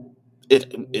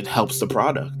it helps the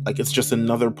product. Like it's just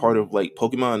another part of like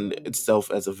Pokemon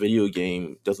itself as a video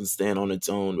game doesn't stand on its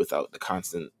own without the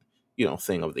constant,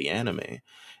 thing of the anime,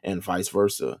 and vice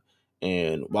versa.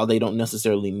 And while they don't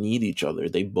necessarily need each other,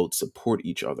 they both support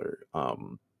each other.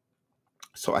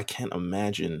 So I can't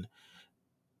imagine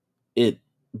it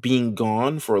being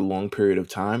gone for a long period of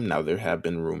time. Now there have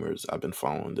been rumors. I've been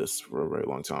following this for a very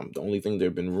long time. The only thing there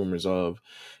have been rumors of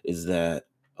is that,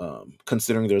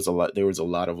 considering there was a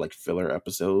lot of like filler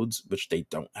episodes, which they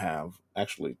don't have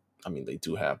actually. I mean, they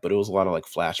do have, but it was a lot of like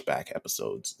flashback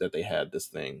episodes that they had this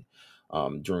thing,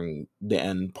 during the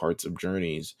end parts of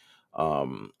journeys.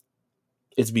 Um,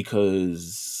 it's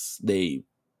because they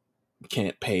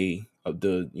can't pay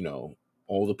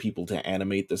all the people to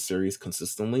animate the series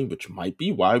consistently, which might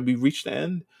be why we reached the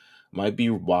end, might be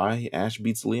why Ash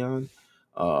beats Leon.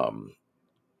 Um,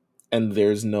 and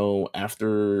there's no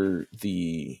after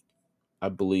the I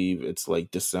believe it's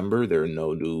like December. There are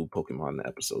no new Pokemon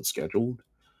episodes scheduled.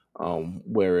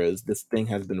 Whereas this thing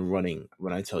has been running.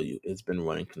 When I tell you, it's been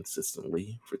running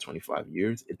consistently for 25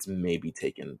 years. It's maybe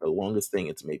taken the longest thing.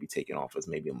 It's maybe taken off as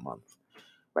maybe a month.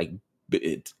 Like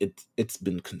it's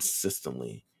been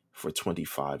consistently for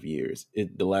 25 years.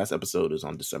 The last episode is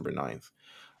on December 9th.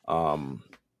 Um,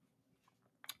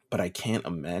 but I can't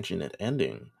imagine it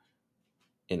ending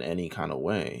in any kind of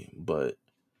way. But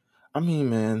I mean,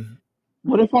 man,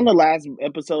 What if on the last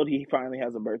episode he finally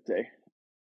has a birthday?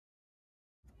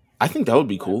 I think that would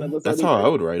be Last cool. episode That's he how I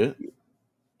turns. would write it.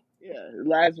 Yeah,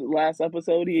 last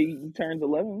episode he turns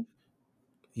 11.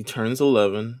 He turns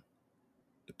 11.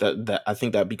 That I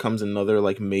think that becomes another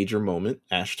like major moment.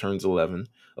 Ash turns 11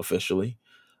 officially.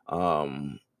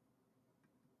 Um,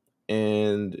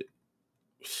 and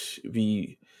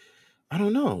we I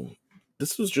don't know.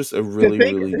 This was just a To really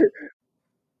think, really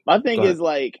my thing but is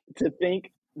like to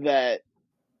think that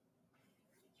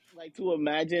like to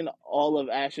imagine all of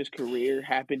Ash's career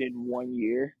happened in 1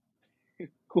 year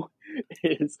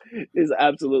is is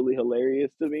absolutely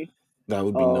hilarious to me. that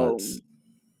would be nuts.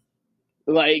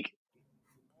 Um, like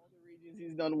all the regions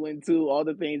he's done win to, all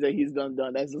the things that he's done.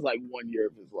 That's just like 1 year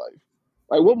of his life.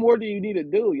 Like, what more do you need to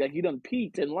do? Like, you done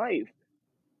peaked in life.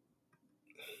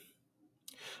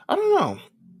 I don't know.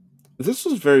 This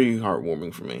was very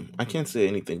heartwarming for me. I can't say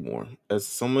anything more. As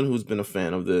someone who's been a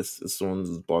fan of this, as someone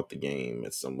who's bought the game,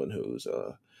 as someone who's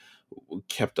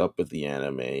kept up with the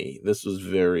anime, this was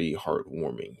very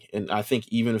heartwarming. And I think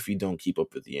even if you don't keep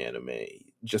up with the anime,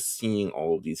 just seeing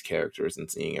all of these characters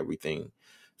and seeing everything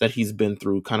that he's been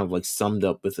through kind of like summed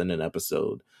up within an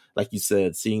episode. Like you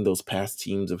said, seeing those past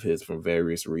teams of his from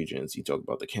various regions. You talk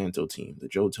about the Kanto team, the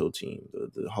Johto team,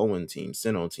 the Hoenn team,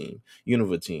 Sinnoh team,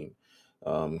 Unova team,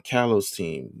 Kalos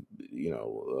team,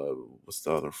 what's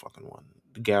the other fucking one?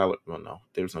 The Galar. Well, no,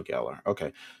 there's no Galar.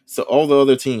 Okay. So all the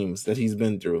other teams that he's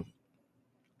been through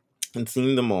and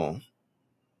seeing them all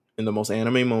in the most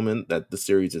anime moment that the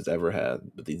series has ever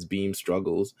had, with these beam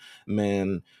struggles,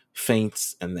 man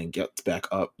faints and then gets back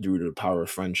up due to the power of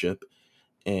friendship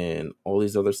and all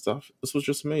these other stuff. This was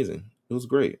just amazing. It was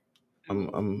great.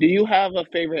 Do you have a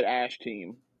favorite Ash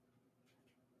team?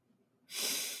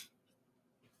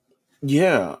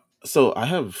 Yeah. So I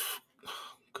have,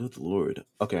 good lord.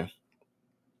 Okay.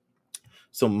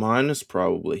 So mine is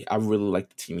probably, I really like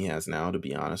the team he has now, to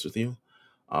be honest with you.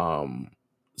 Um,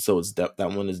 so that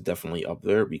one is definitely up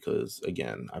there because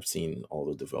again, I've seen all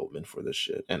the development for this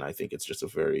shit, and I think it's just a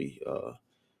very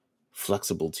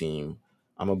flexible team.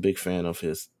 I'm a big fan of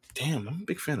his. Damn, I'm a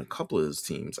big fan of a couple of his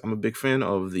teams. I'm a big fan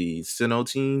of the Sinnoh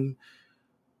team,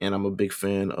 and I'm a big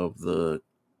fan of the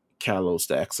Kalos,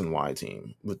 the X and Y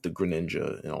team with the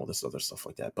Greninja and all this other stuff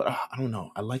like that. But I don't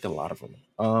know. I like a lot of them.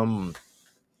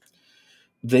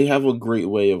 They have a great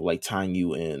way of like tying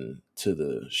you in to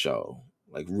the show,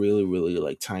 like really really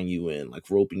like tying you in, like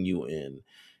roping you in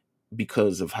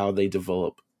because of how they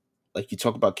develop. Like you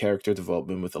talk about character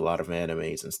development with a lot of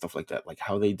animes and stuff like that, like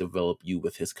how they develop you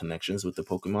with his connections with the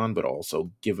Pokemon, but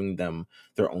also giving them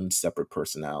their own separate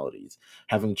personalities.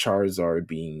 Having Charizard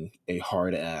being a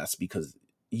hard ass because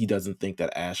he doesn't think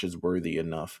that Ash is worthy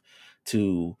enough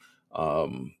to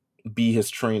um, be his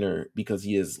trainer because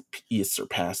he has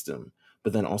surpassed him.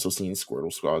 But then also seeing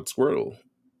Squirtle Squad Squirtle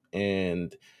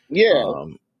and Yeah,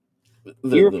 um, he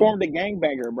the reformed a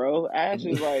gangbanger, bro. Ash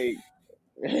is like,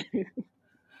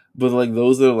 But like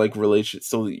those are like relationships.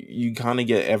 So you kind of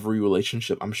get every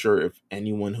relationship. I'm sure if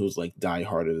anyone who's like die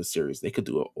hard of the series, they could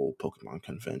do an old Pokemon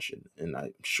convention, and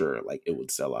I'm sure like it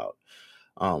would sell out.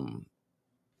 Um,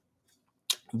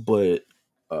 but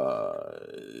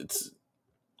it's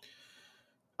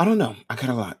I don't know. I got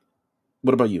a lot.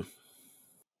 What about you?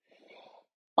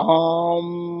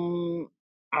 Um,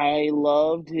 I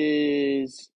loved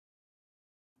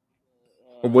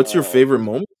Or what's your favorite his.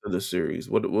 moment of the series?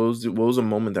 What was a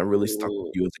moment that really stuck with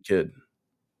Ooh, you as a kid?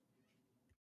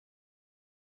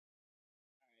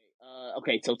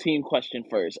 okay, so team question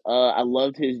first. I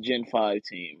loved his Gen 5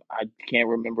 team. I can't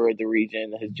remember the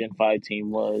region his Gen 5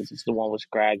 team was. It's the one with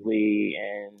Scraggly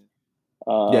and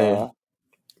Yeah, yeah. yeah,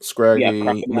 Scraggy,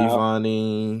 Crocodile.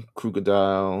 Leavanny,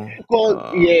 Crocodile.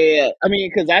 Well, yeah, yeah, yeah. I mean,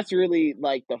 because that's really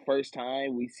like the first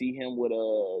time we see him with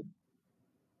a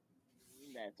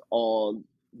team that's all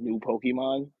new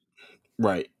Pokemon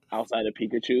Right. outside of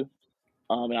Pikachu.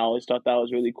 And I always thought that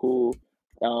was really cool.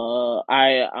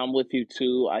 I'm with you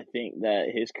too. I think that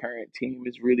his current team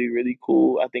is really really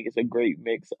cool. I think it's a great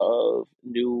mix of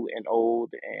new and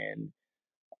old, and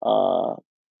uh,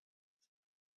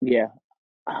 yeah.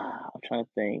 I'm trying to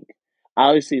think.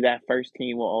 Obviously, that first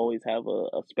team will always have a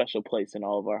special place in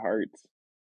all of our hearts.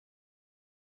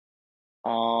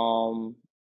 Um,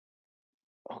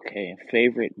 okay,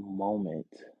 favorite moment.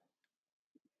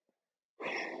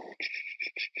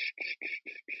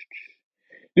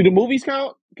 Do the movies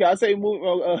count? Can I say movie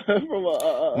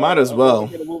from Might as a moment well.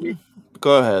 from the movie?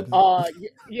 Go ahead.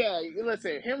 Yeah.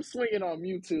 Listen, him swinging on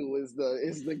Mewtwo is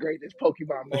the greatest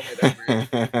Pokemon moment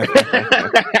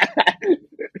ever.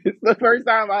 It's the first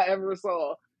time I ever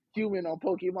saw human on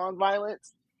Pokemon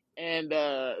violence, and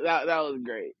that was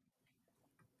great.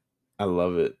 I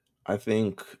love it. I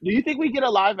think Do you think we get a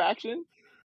live action,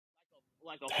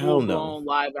 like a hell full no. blown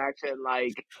live action,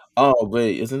 like Oh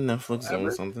wait, isn't Netflix doing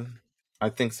ever? something? I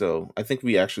think so. I think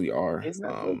we actually are. Is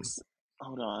Netflix?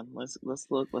 Hold on, let's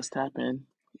look. Let's tap in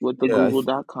with the Yeah.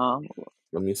 Google.com.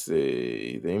 Let me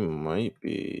see. They might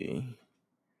be.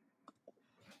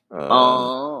 Uh,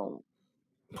 Um,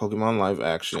 Pokemon live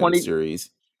action 20.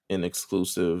 series in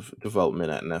exclusive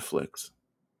development at Netflix.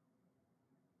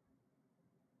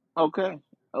 Okay.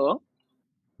 Oh,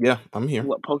 Yeah, I'm here.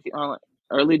 what Pokemon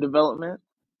early development?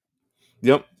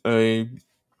 Yep.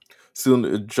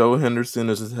 Soon, Joe Henderson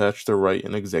is attached to write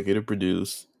and executive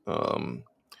produce. It's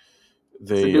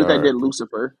the They dude that are did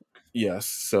Lucifer. Yes,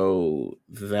 so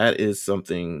that is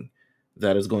something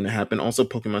that is going to happen. Also,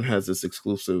 Pokemon has this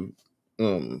exclusive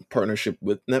partnership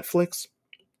with Netflix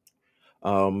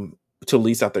to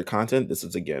lease out their content. This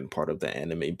is again part of the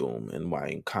anime boom and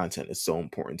why content is so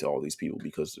important to all these people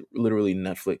because literally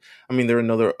Netflix. I mean, there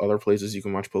are other places you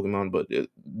can watch Pokemon, but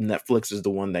Netflix is the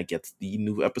one that gets the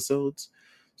new episodes.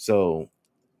 So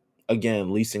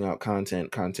again, leasing out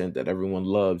content that everyone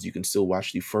loves, you can still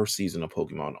watch the first season of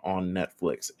Pokemon on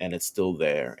Netflix and it's still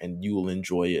there and you will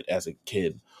enjoy it as a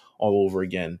kid all over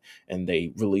again. And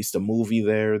they released a movie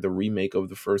there, the remake of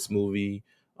the first movie,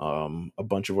 a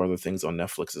bunch of other things on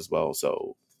Netflix as well.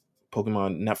 So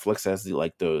Pokemon Netflix has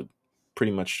the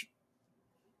pretty much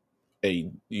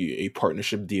a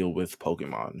partnership deal with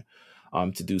Pokemon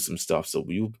to do some stuff. So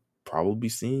we'll probably be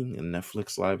seeing a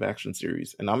Netflix live action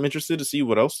series. And I'm interested to see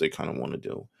what else they kind of want to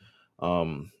do.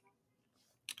 Um,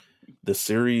 the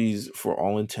series, for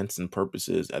all intents and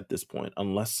purposes, at this point,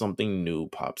 unless something new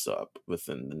pops up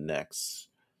within the next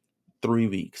 3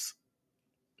 weeks,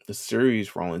 the series,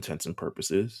 for all intents and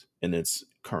purposes, in its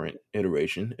current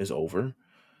iteration, is over.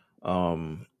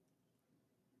 Um,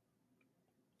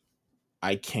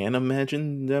 I can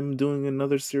imagine them doing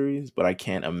another series, but I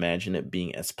can't imagine it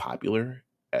being as popular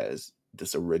as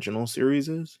this original series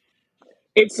is.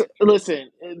 It's listen.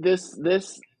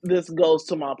 This goes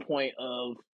to my point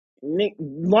of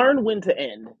learn when to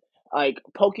end. Like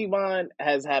Pokemon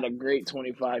has had a great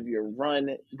 25-year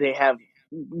run. They have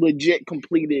legit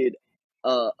completed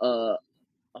a a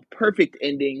perfect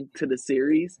ending to the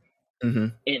series. Hmm.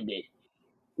 End it.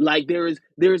 Like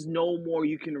there's no more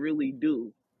you can really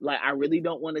do. Like I really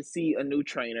don't want to see a new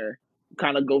trainer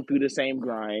kind of go through the same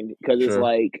grind because it's Sure.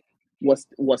 like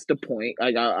what's the point?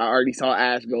 Like I already saw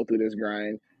Ash go through this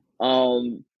grind.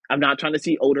 I'm not trying to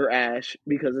see older Ash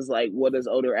because it's like what does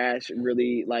older Ash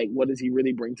really like? What does he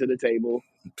really bring to the table?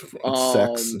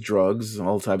 Sex, Um, drugs,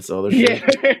 all types of other yeah,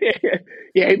 shit.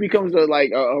 yeah, he becomes a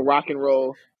rock and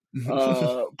roll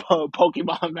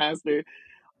Pokemon master.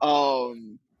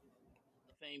 Um,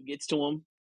 fame gets to him.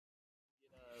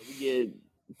 We get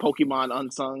Pokemon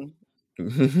Unsung.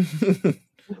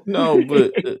 No,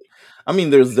 but I mean,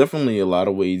 there's definitely a lot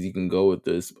of ways you can go with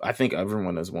this. I think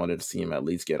everyone has wanted to see him at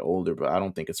least get older, but I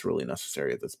don't think it's really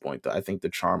necessary at this point. I think the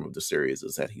charm of the series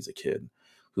is that he's a kid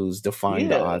who's defying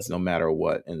the Yeah. odds no matter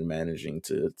what and managing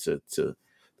to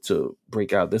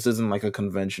break out. This isn't like a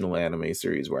conventional anime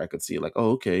series where I could see like,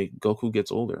 oh, okay, Goku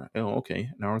gets older. Oh, okay,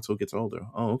 Naruto gets older.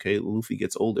 Oh, okay, Luffy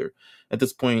gets older. At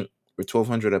this point, we're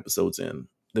 1,200 episodes in.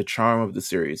 The charm of the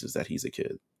series is that he's a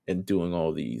kid and doing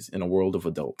all these in a world of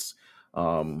adults,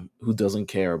 who doesn't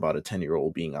care about a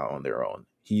 10-year-old being out on their own.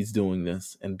 He's doing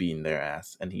this and being their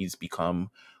ass, and he's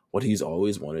become what he's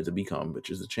always wanted to become, which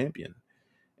is a champion.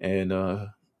 And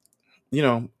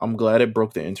I'm glad it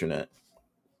broke the internet.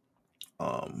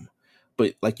 Um,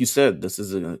 but like you said, this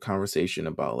is a conversation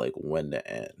about like when to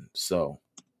end. So,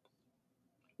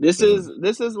 This mm, is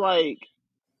this is like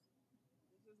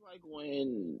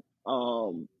when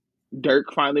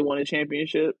Dirk finally won a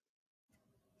championship.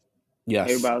 yes,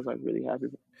 Everybody was like really happy.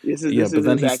 yeah, This but is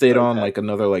then he exactly stayed like on that. like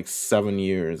another like 7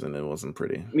 years, and it wasn't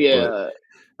pretty. But Yeah.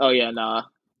 Oh yeah, nah.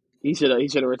 He should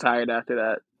have retired after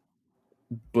that.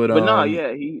 but But nah,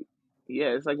 yeah, yeah,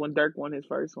 it's like when Dirk won his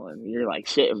first one. You're like,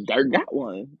 shit, if Dirk got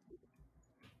one.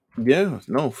 yeah,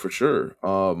 no, for sure.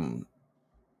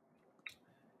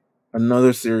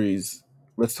 Another series.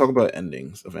 Let's talk about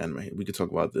endings of anime. We could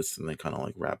talk about this and then kind of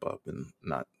like wrap up and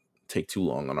not take too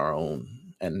long on our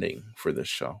own ending for this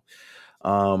show.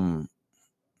 Um,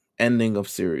 Ending of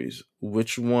series.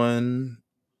 Which one?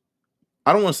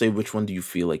 I don't want to say which one do you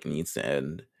feel like needs to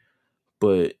end,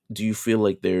 but do you feel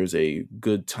like there's a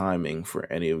good timing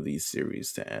for any of these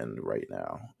series to end right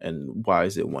now? And why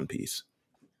is it One Piece?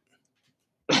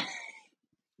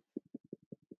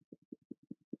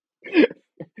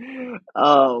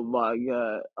 Oh my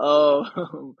god.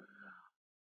 Oh,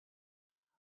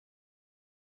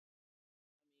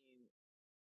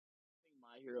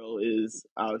 My Hero is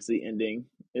obviously ending.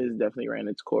 Is definitely ran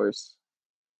its course.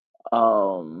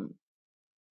 Um,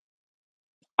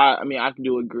 I mean, I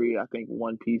do agree. I think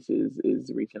One Piece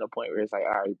is reaching a point where it's like,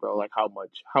 all right, bro, like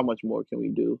how much more can we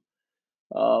do?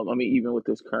 I mean, even with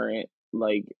this current,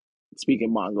 like,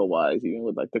 speaking manga wise, even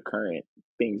with like the current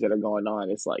things that are going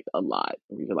on, it's like a lot.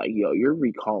 You're like, yo, you're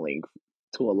recalling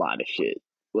to a lot of shit.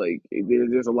 Like,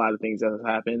 there's a lot of things that have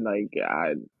happened. Like,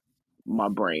 my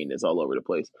brain is all over the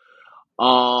place.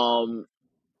 Um,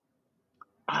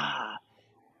 ah,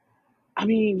 I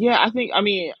mean, yeah, I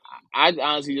mean, I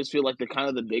honestly just feel like the kind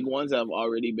of the big ones have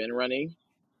already been running.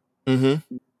 Mm-hmm.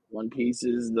 One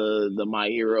Pieces, the My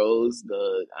Heroes,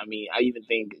 I mean, I even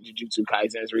think Jujutsu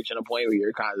Kaisen is reaching a point where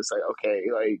you're kind of just like, okay,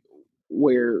 like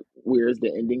where's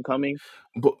the ending coming?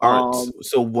 But all right, Um,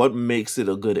 so what makes it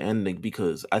a good ending?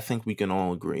 Because I think we can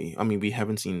all agree. I mean, we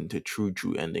haven't seen the true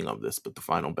ending of this, but the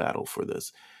final battle for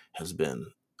this has been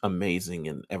amazing,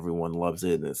 and everyone loves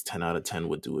it. And it's 10 out of 10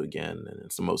 would do again, and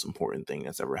it's the most important thing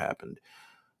that's ever happened.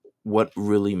 What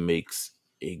really makes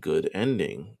a good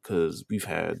ending? Because we've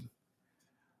had,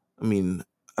 I mean,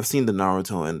 I've seen the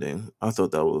Naruto ending. I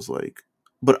thought that was like,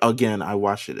 but again, I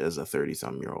watched it as a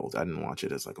 30-some-year-old. I didn't watch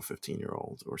it as like a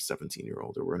 15-year-old or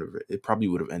 17-year-old or whatever. It probably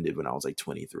would have ended when I was like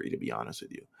 23, to be honest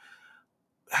with you.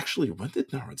 Actually, when did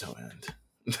Naruto end?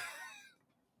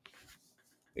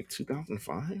 Like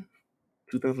 2005?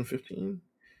 2015?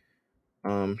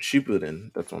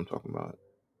 Shippuden, that's what I'm talking about.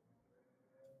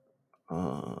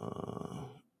 Uh,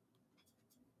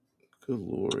 good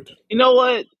lord. you know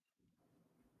what?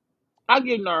 I'll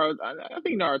give Naruto. I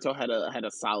think Naruto had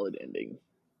a solid ending.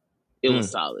 It was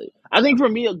Mm, solid. I think for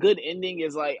me, a good ending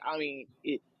is like, I mean,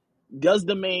 does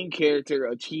the main character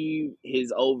achieve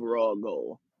his overall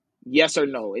goal? Yes or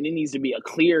no? And it needs to be a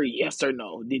clear yes or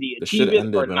no. Did he the shit achieve it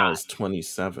or ended when I not? was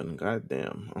 27. God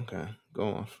damn. Okay,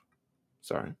 go off.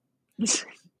 Sorry.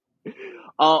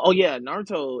 Oh yeah,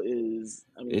 Naruto is.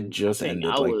 I It mean, I just think ended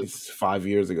I like was. 5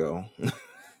 years ago.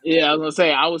 Yeah, I was gonna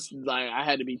say I was like I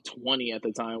had to be 20 at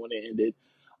the time when it ended.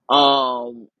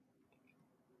 Um,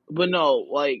 but no,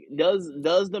 like does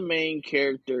the main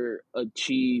character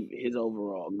achieve his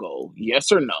overall goal?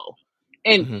 Yes or no?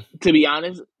 And Mhm. to be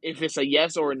honest, if it's a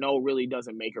yes or a no, really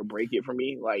doesn't make or break it for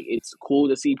me. Like it's cool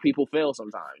to see people fail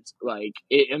sometimes.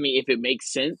 I mean, if it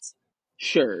makes sense,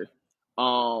 sure.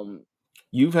 Um,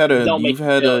 don't make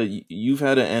me fail. You've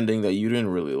had an ending that you didn't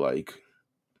really like.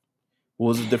 What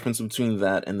was the difference between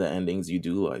that and the endings you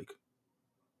do like?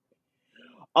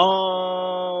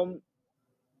 Um,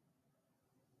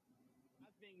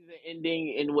 I think the ending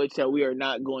in which that we are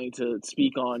not going to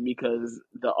speak on because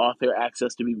the author asks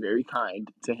us to be very kind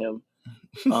to him.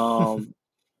 Um,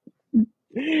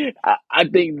 I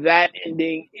think that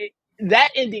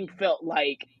ending felt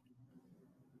like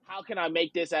how can I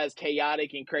make this as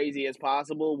chaotic and crazy as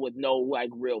possible with no like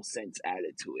real sense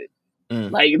added to it?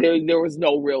 Mm. Like there was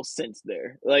no real sense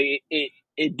there. Like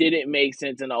it didn't make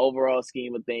sense in the overall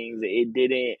scheme of things. It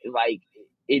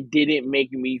didn't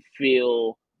make me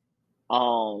feel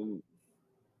um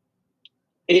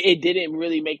it didn't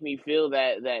really make me feel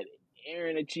that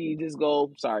Aaron achieved his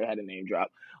goal. Sorry, I had a name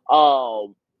drop.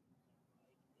 Um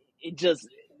it just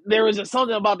there was just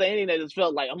something about the ending that just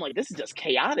felt like I'm like, this is just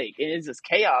chaotic and it's just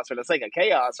chaos for the sake of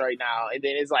chaos right now. And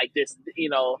then it's like this,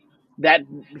 that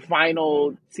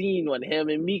final scene when him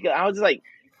and Mika, I was just like,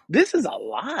 this is a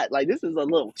lot. Like this is a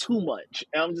little too much.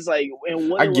 And I'm just like,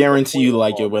 and what I was the guarantee point you of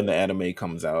like it all when the this? anime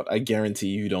comes out. I guarantee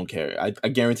you don't care. I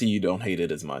guarantee you don't hate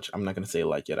it as much. I'm not gonna say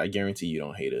like it. I guarantee you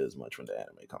don't hate it as much when the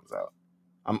anime comes out.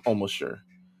 I'm almost sure.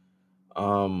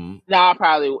 No, I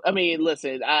probably. I mean,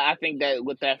 listen. I think that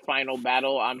with that final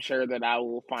battle, I'm sure that I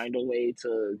will find a way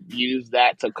to use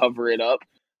that to cover it up.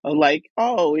 Of like,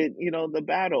 oh, the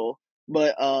battle.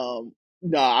 But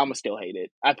no, I'ma still hate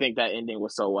it. I think that ending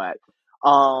was so whack.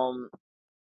 Um,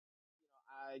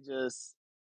 I just,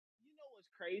 what's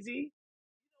crazy?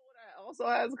 What also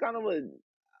has kind of a,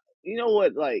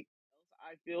 what like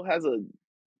I feel has a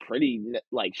pretty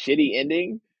like shitty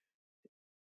ending,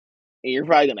 and you're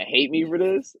probably gonna hate me for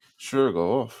this. sure,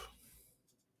 go off.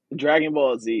 Dragon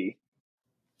Ball Z.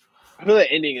 I feel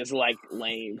the ending is like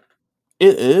lame.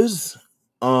 It is.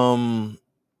 Um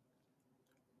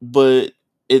but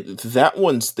that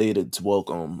one stayed its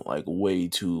welcome like way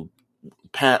too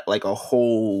like a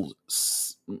whole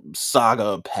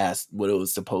saga past what it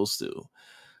was supposed to.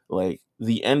 Like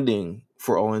the ending,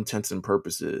 for all intents and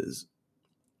purposes,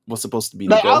 was supposed to be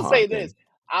the Like I'll Gohan say this. thing.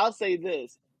 I'll say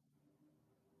this.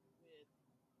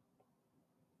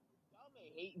 Y'all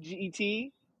may hate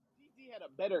GT. GT had a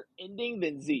better ending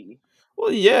than Z.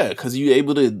 Well, yeah, because you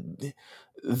able to.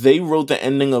 They wrote the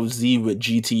ending of Z with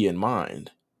GT in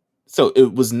mind, so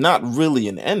it was not really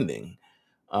an ending,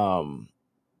 um,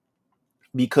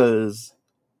 because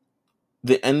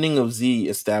the ending of Z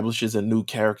establishes a new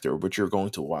character, which you're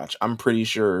going to watch. I'm pretty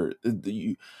sure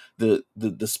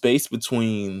the space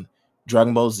between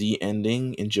Dragon Ball Z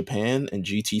ending in Japan and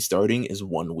GT starting is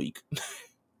 1 week.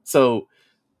 So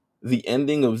the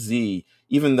ending of Z,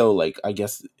 even though like I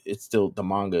guess it's still the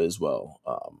manga as well,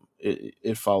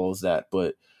 it follows that,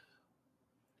 but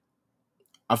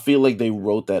I feel like they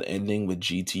wrote that ending with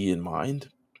GT in mind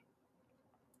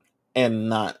and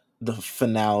not the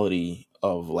finality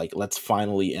of like let's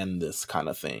finally end this kind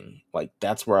of thing. Like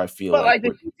that's where I feel But like like the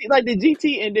we're GT, like the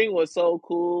GT ending was so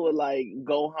cool. With, like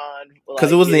Gohan,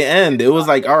 because it like was the getting end. It was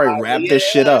like, all right, wrap yeah, this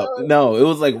shit up. No, it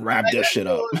was like wrap like this that shit shit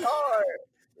up. was hard.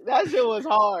 That shit was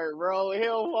hard, bro. Him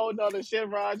holding on to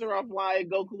Shinron flying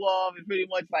Goku off and pretty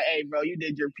much like, hey, bro, you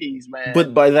did your piece, man.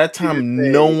 But by that Do your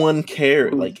time, no thing. one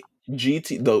cared. Like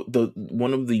GT, the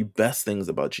one of the best things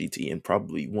about GT, and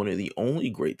probably one of the only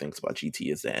great things about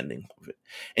GT, is the ending of it.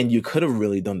 And you could have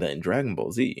really done that in Dragon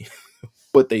Ball Z,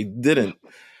 but they didn't.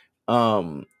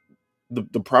 Um,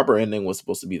 the proper ending was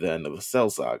supposed to be the end of the Cell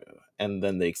Saga, and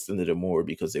then they extended it more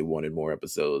because they wanted more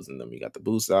episodes, and then we got the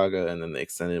Boo Saga, and then they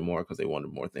extended it more because they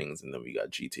wanted more things, and then we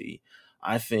got GT.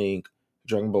 I think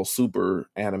Dragon Ball Super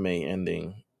anime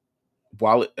ending,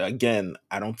 while again,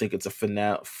 I don't think it's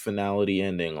a finality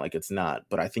ending, like it's not,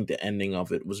 but I think the ending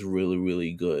of it was really,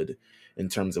 really good in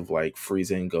terms of like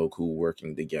Frieza and Goku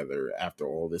working together after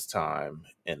all this time,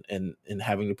 and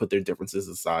having to put their differences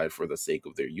aside for the sake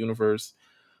of their universe.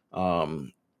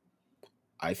 Um,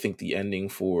 I think the ending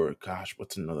for gosh,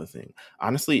 what's another thing?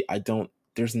 Honestly, I don't.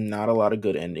 There's not a lot of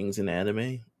good endings in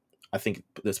anime. I think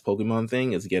this Pokemon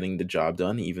thing is getting the job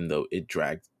done, even though it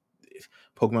dragged.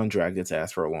 Pokemon dragged its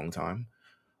ass for a long time.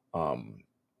 Um,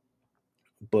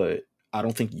 but I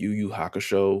don't think Yu Yu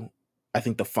Hakusho. I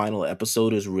think the final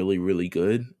episode is really, really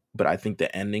good, but I think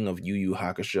the ending of Yu Yu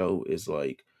Hakusho is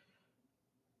like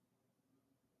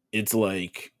it's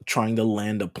like trying to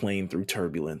land a plane through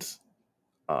turbulence.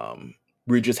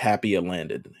 We're just happy it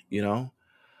landed,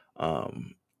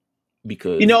 um, You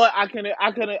because know what? I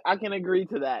can agree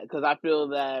to that because I feel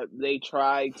that they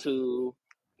try to.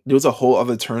 there was a whole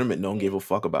other tournament no one gave a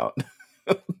fuck about.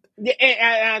 Yeah,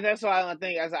 and that's why I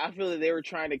think I feel that they were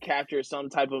trying to capture some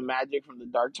type of magic from the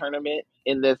Dark Tournament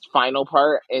in this final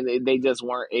part, and they just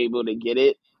weren't able to get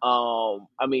it.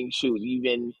 I mean, shoot,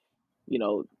 even you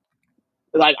know,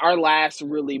 like our last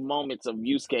really moments of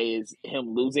Yusuke is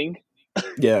him losing.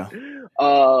 Yeah,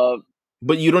 uh,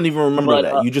 but you don't even remember but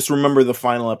that. You just remember the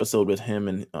final episode with him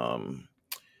and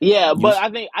yeah, you. but I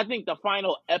think the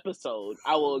final episode,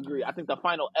 I will agree. I think the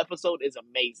final episode is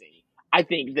amazing. I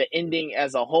think the ending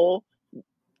as a whole,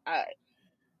 I,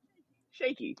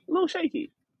 shaky, a little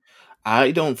shaky.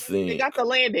 I don't They got think the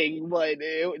landing, but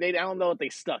they I don't know if they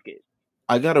stuck it.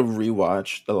 I gotta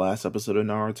rewatch the last episode of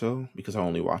Naruto because I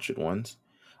only watched it once.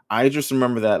 I just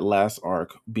remember that last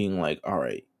arc being like, all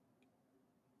right,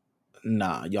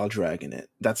 nah, y'all dragging it.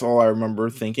 That's all I remember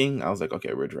thinking. I was like,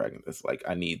 okay, we're dragging this. Like,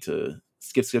 I need to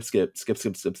skip.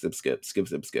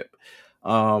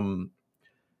 Um,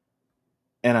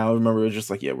 and I remember it was just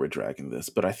like, yeah, we're dragging this.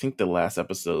 But I think the last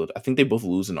episode, I think they both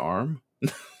lose an arm.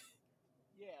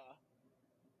 Yeah,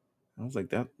 I was like,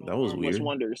 that both was armless weird.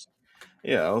 wonders.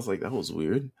 Yeah, I was like, that was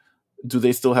weird. Do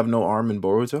they still have no arm in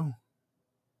Boruto?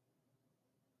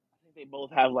 I think they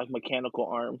both have like mechanical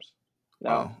arms Oh,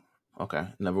 now. okay.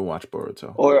 Never watched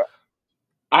Boruto. Or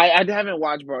I haven't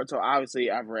watched Boruto. Obviously,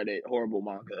 I've read it. Horrible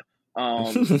manga.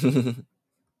 Um,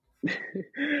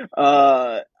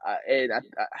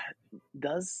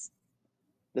 does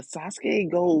the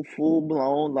Sasuke go full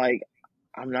blown? Like,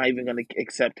 I'm not even gonna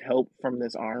accept help from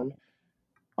this arm.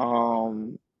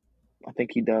 Um, I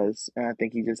think he does, and I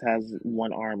think he just has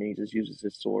one arm. And he just uses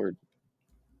his sword.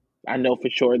 I know for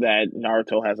sure that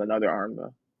Naruto has another arm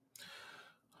though.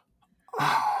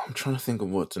 I'm trying to think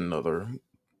of what's another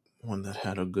one that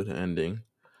had a good ending.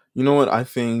 You know what? I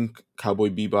think Cowboy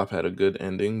Bebop had a good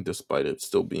ending despite it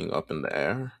still being up in the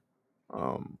air.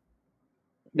 Um,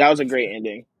 That was a great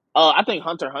ending. I think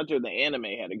Hunter x Hunter the anime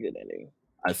had a good ending.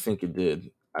 I think it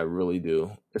did. I really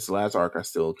do. Its last arc I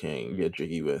still can't get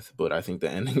jiggy with, but I think the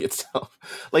ending itself,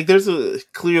 like there's a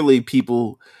clearly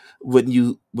people when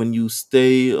you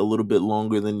stay a little bit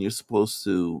longer than you're supposed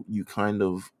to, you kind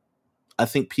of I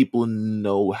think people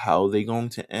know how they're going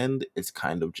to end. It's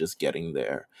kind of just getting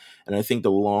there. And I think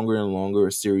the longer and longer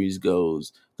a series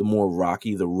goes, the more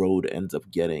rocky the road ends up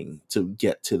getting to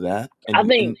get to that. I And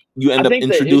think you I end up think the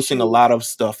introducing a issue lot of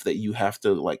stuff that you have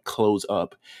to like close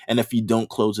up. And if you don't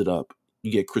close it up,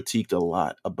 you get critiqued a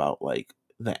lot about like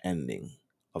the ending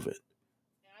of it.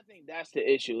 I think that's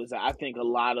the issue is that I think a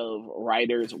lot of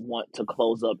writers want to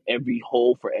close up every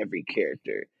hole for every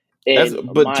character. That's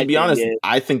And but to my be thing honest, is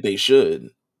I think they should.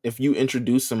 If you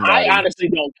introduce I somebody, honestly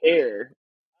don't care.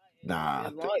 nah,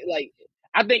 As long like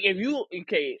I think if you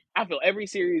okay, I feel every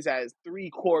series has three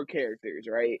core characters,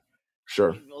 right?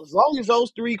 sure. If, as long as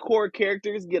those three core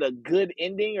characters get a good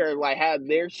ending or like have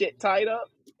their shit tied up,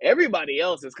 everybody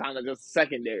else is kind of just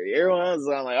secondary. Everyone else is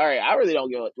I'm like, all right, I really don't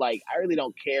give like I really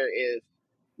don't care if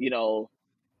you know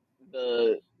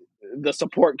the the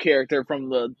support character from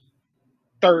the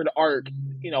third arc,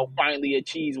 finally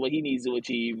achieves what he needs to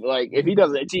achieve. Like if he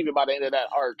doesn't achieve it by the end of that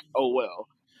arc, oh well.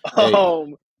 Hey,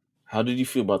 Um, how did you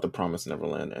feel about the Promised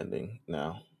Neverland ending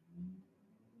now?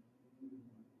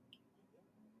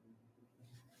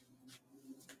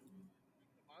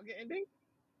 manga ending.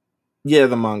 Yeah,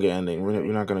 the manga ending. We're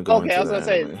not going to go Okay, I into was the gonna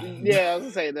say, anime. yeah, I was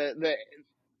gonna say that there's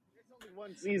only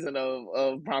one season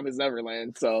of Promised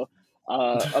Neverland, so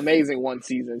amazing one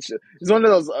season. It's one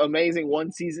of those amazing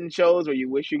one season shows where you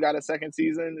wish you got a second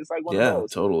season. It's like one of Yeah,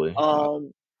 those. totally.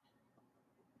 Um,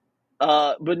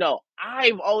 but no,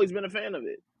 I've always been a fan of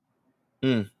it.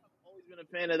 Mm, Always been a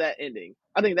fan of that ending.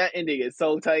 I think that ending is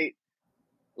so tight.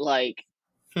 Like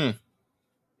hmm.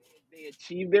 they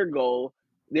achieved their goal.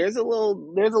 There's a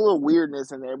little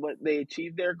weirdness in there, but they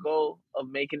achieved their goal of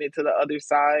making it to the other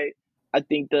side. I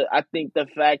think the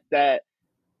fact that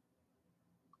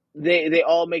they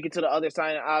all make it to the other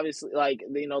side, and obviously, like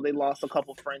they lost a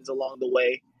couple friends along the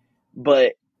way,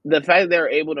 but the fact that they're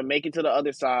able to make it to the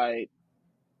other side,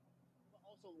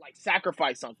 also like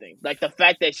sacrifice something, like the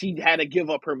fact that she had to give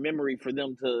up her memory for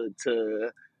them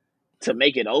to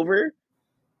make it over.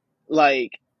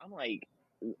 Like I'm like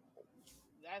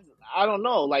that's I don't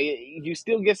know. Like you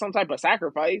still get some type of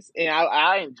sacrifice, and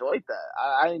I enjoyed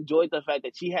that. I enjoyed the fact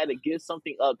that she had to give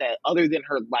something up that other than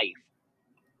her life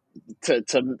to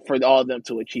for all of them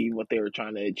to achieve what they were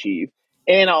trying to achieve.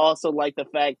 And I also like the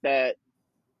fact that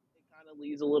it kind of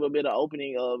leaves a little bit of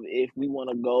opening of if we want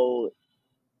to go,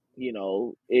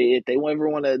 if they ever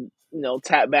want to,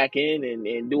 tap back in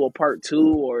and do a part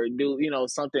two or do,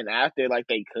 something after, like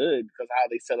they could because how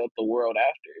they set up the world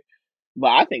after.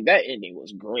 But I think that ending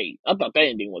was great. I thought that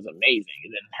ending was amazing.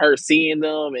 And then her seeing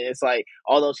them, and it's like,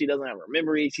 although she doesn't have her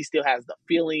memory, she still has the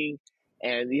feeling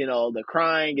and, the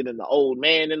crying, and then the old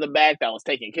man in the back that was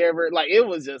taking care of her. Like, it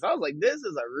was just, I was like, this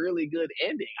is a really good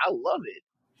ending. I love it.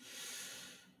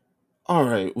 All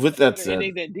right. With Much that better said,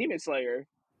 ending than Demon Slayer.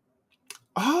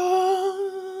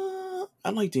 I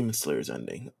like Demon Slayer's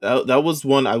ending. That was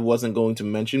one I wasn't going to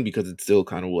mention because it's still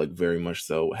kind of like very much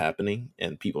so happening,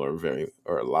 and people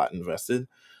are a lot invested.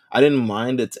 I didn't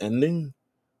mind its ending,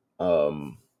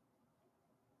 um,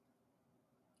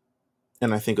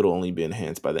 and I think it'll only be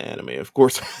enhanced by the anime, of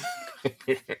course.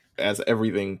 as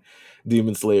everything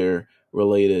Demon Slayer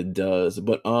related does.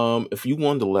 But if you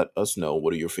wanted to let us know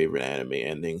what are your favorite anime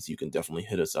endings, you can definitely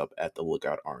hit us up at the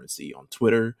Lookout RNC on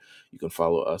Twitter. You can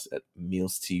follow us at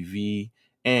Meelz TV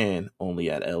and only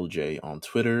at LJ on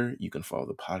Twitter. You can follow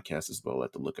the podcast as well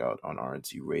at the Lookout on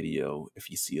RNC Radio. If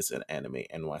you see us at Anime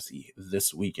NYC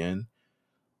this weekend,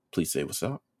 please say what's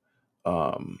up.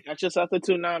 Catch us at the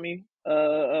Toonami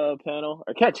panel,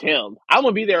 or catch him. I'm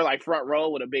gonna be there like front row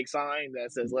with a big sign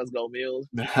that says "Let's go Meelz,"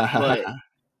 but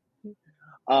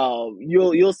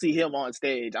you'll see him on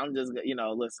stage. I'm just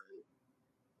listen.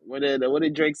 What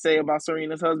did Drake say about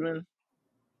Serena's husband?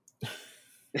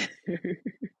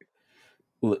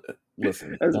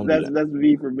 Listen, that's don't do that's that. that's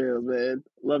me for Meelz, man.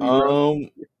 Love you, bro.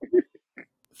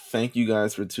 Thank you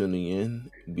guys for tuning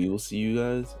in. We will see you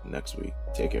guys next week.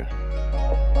 Take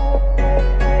care.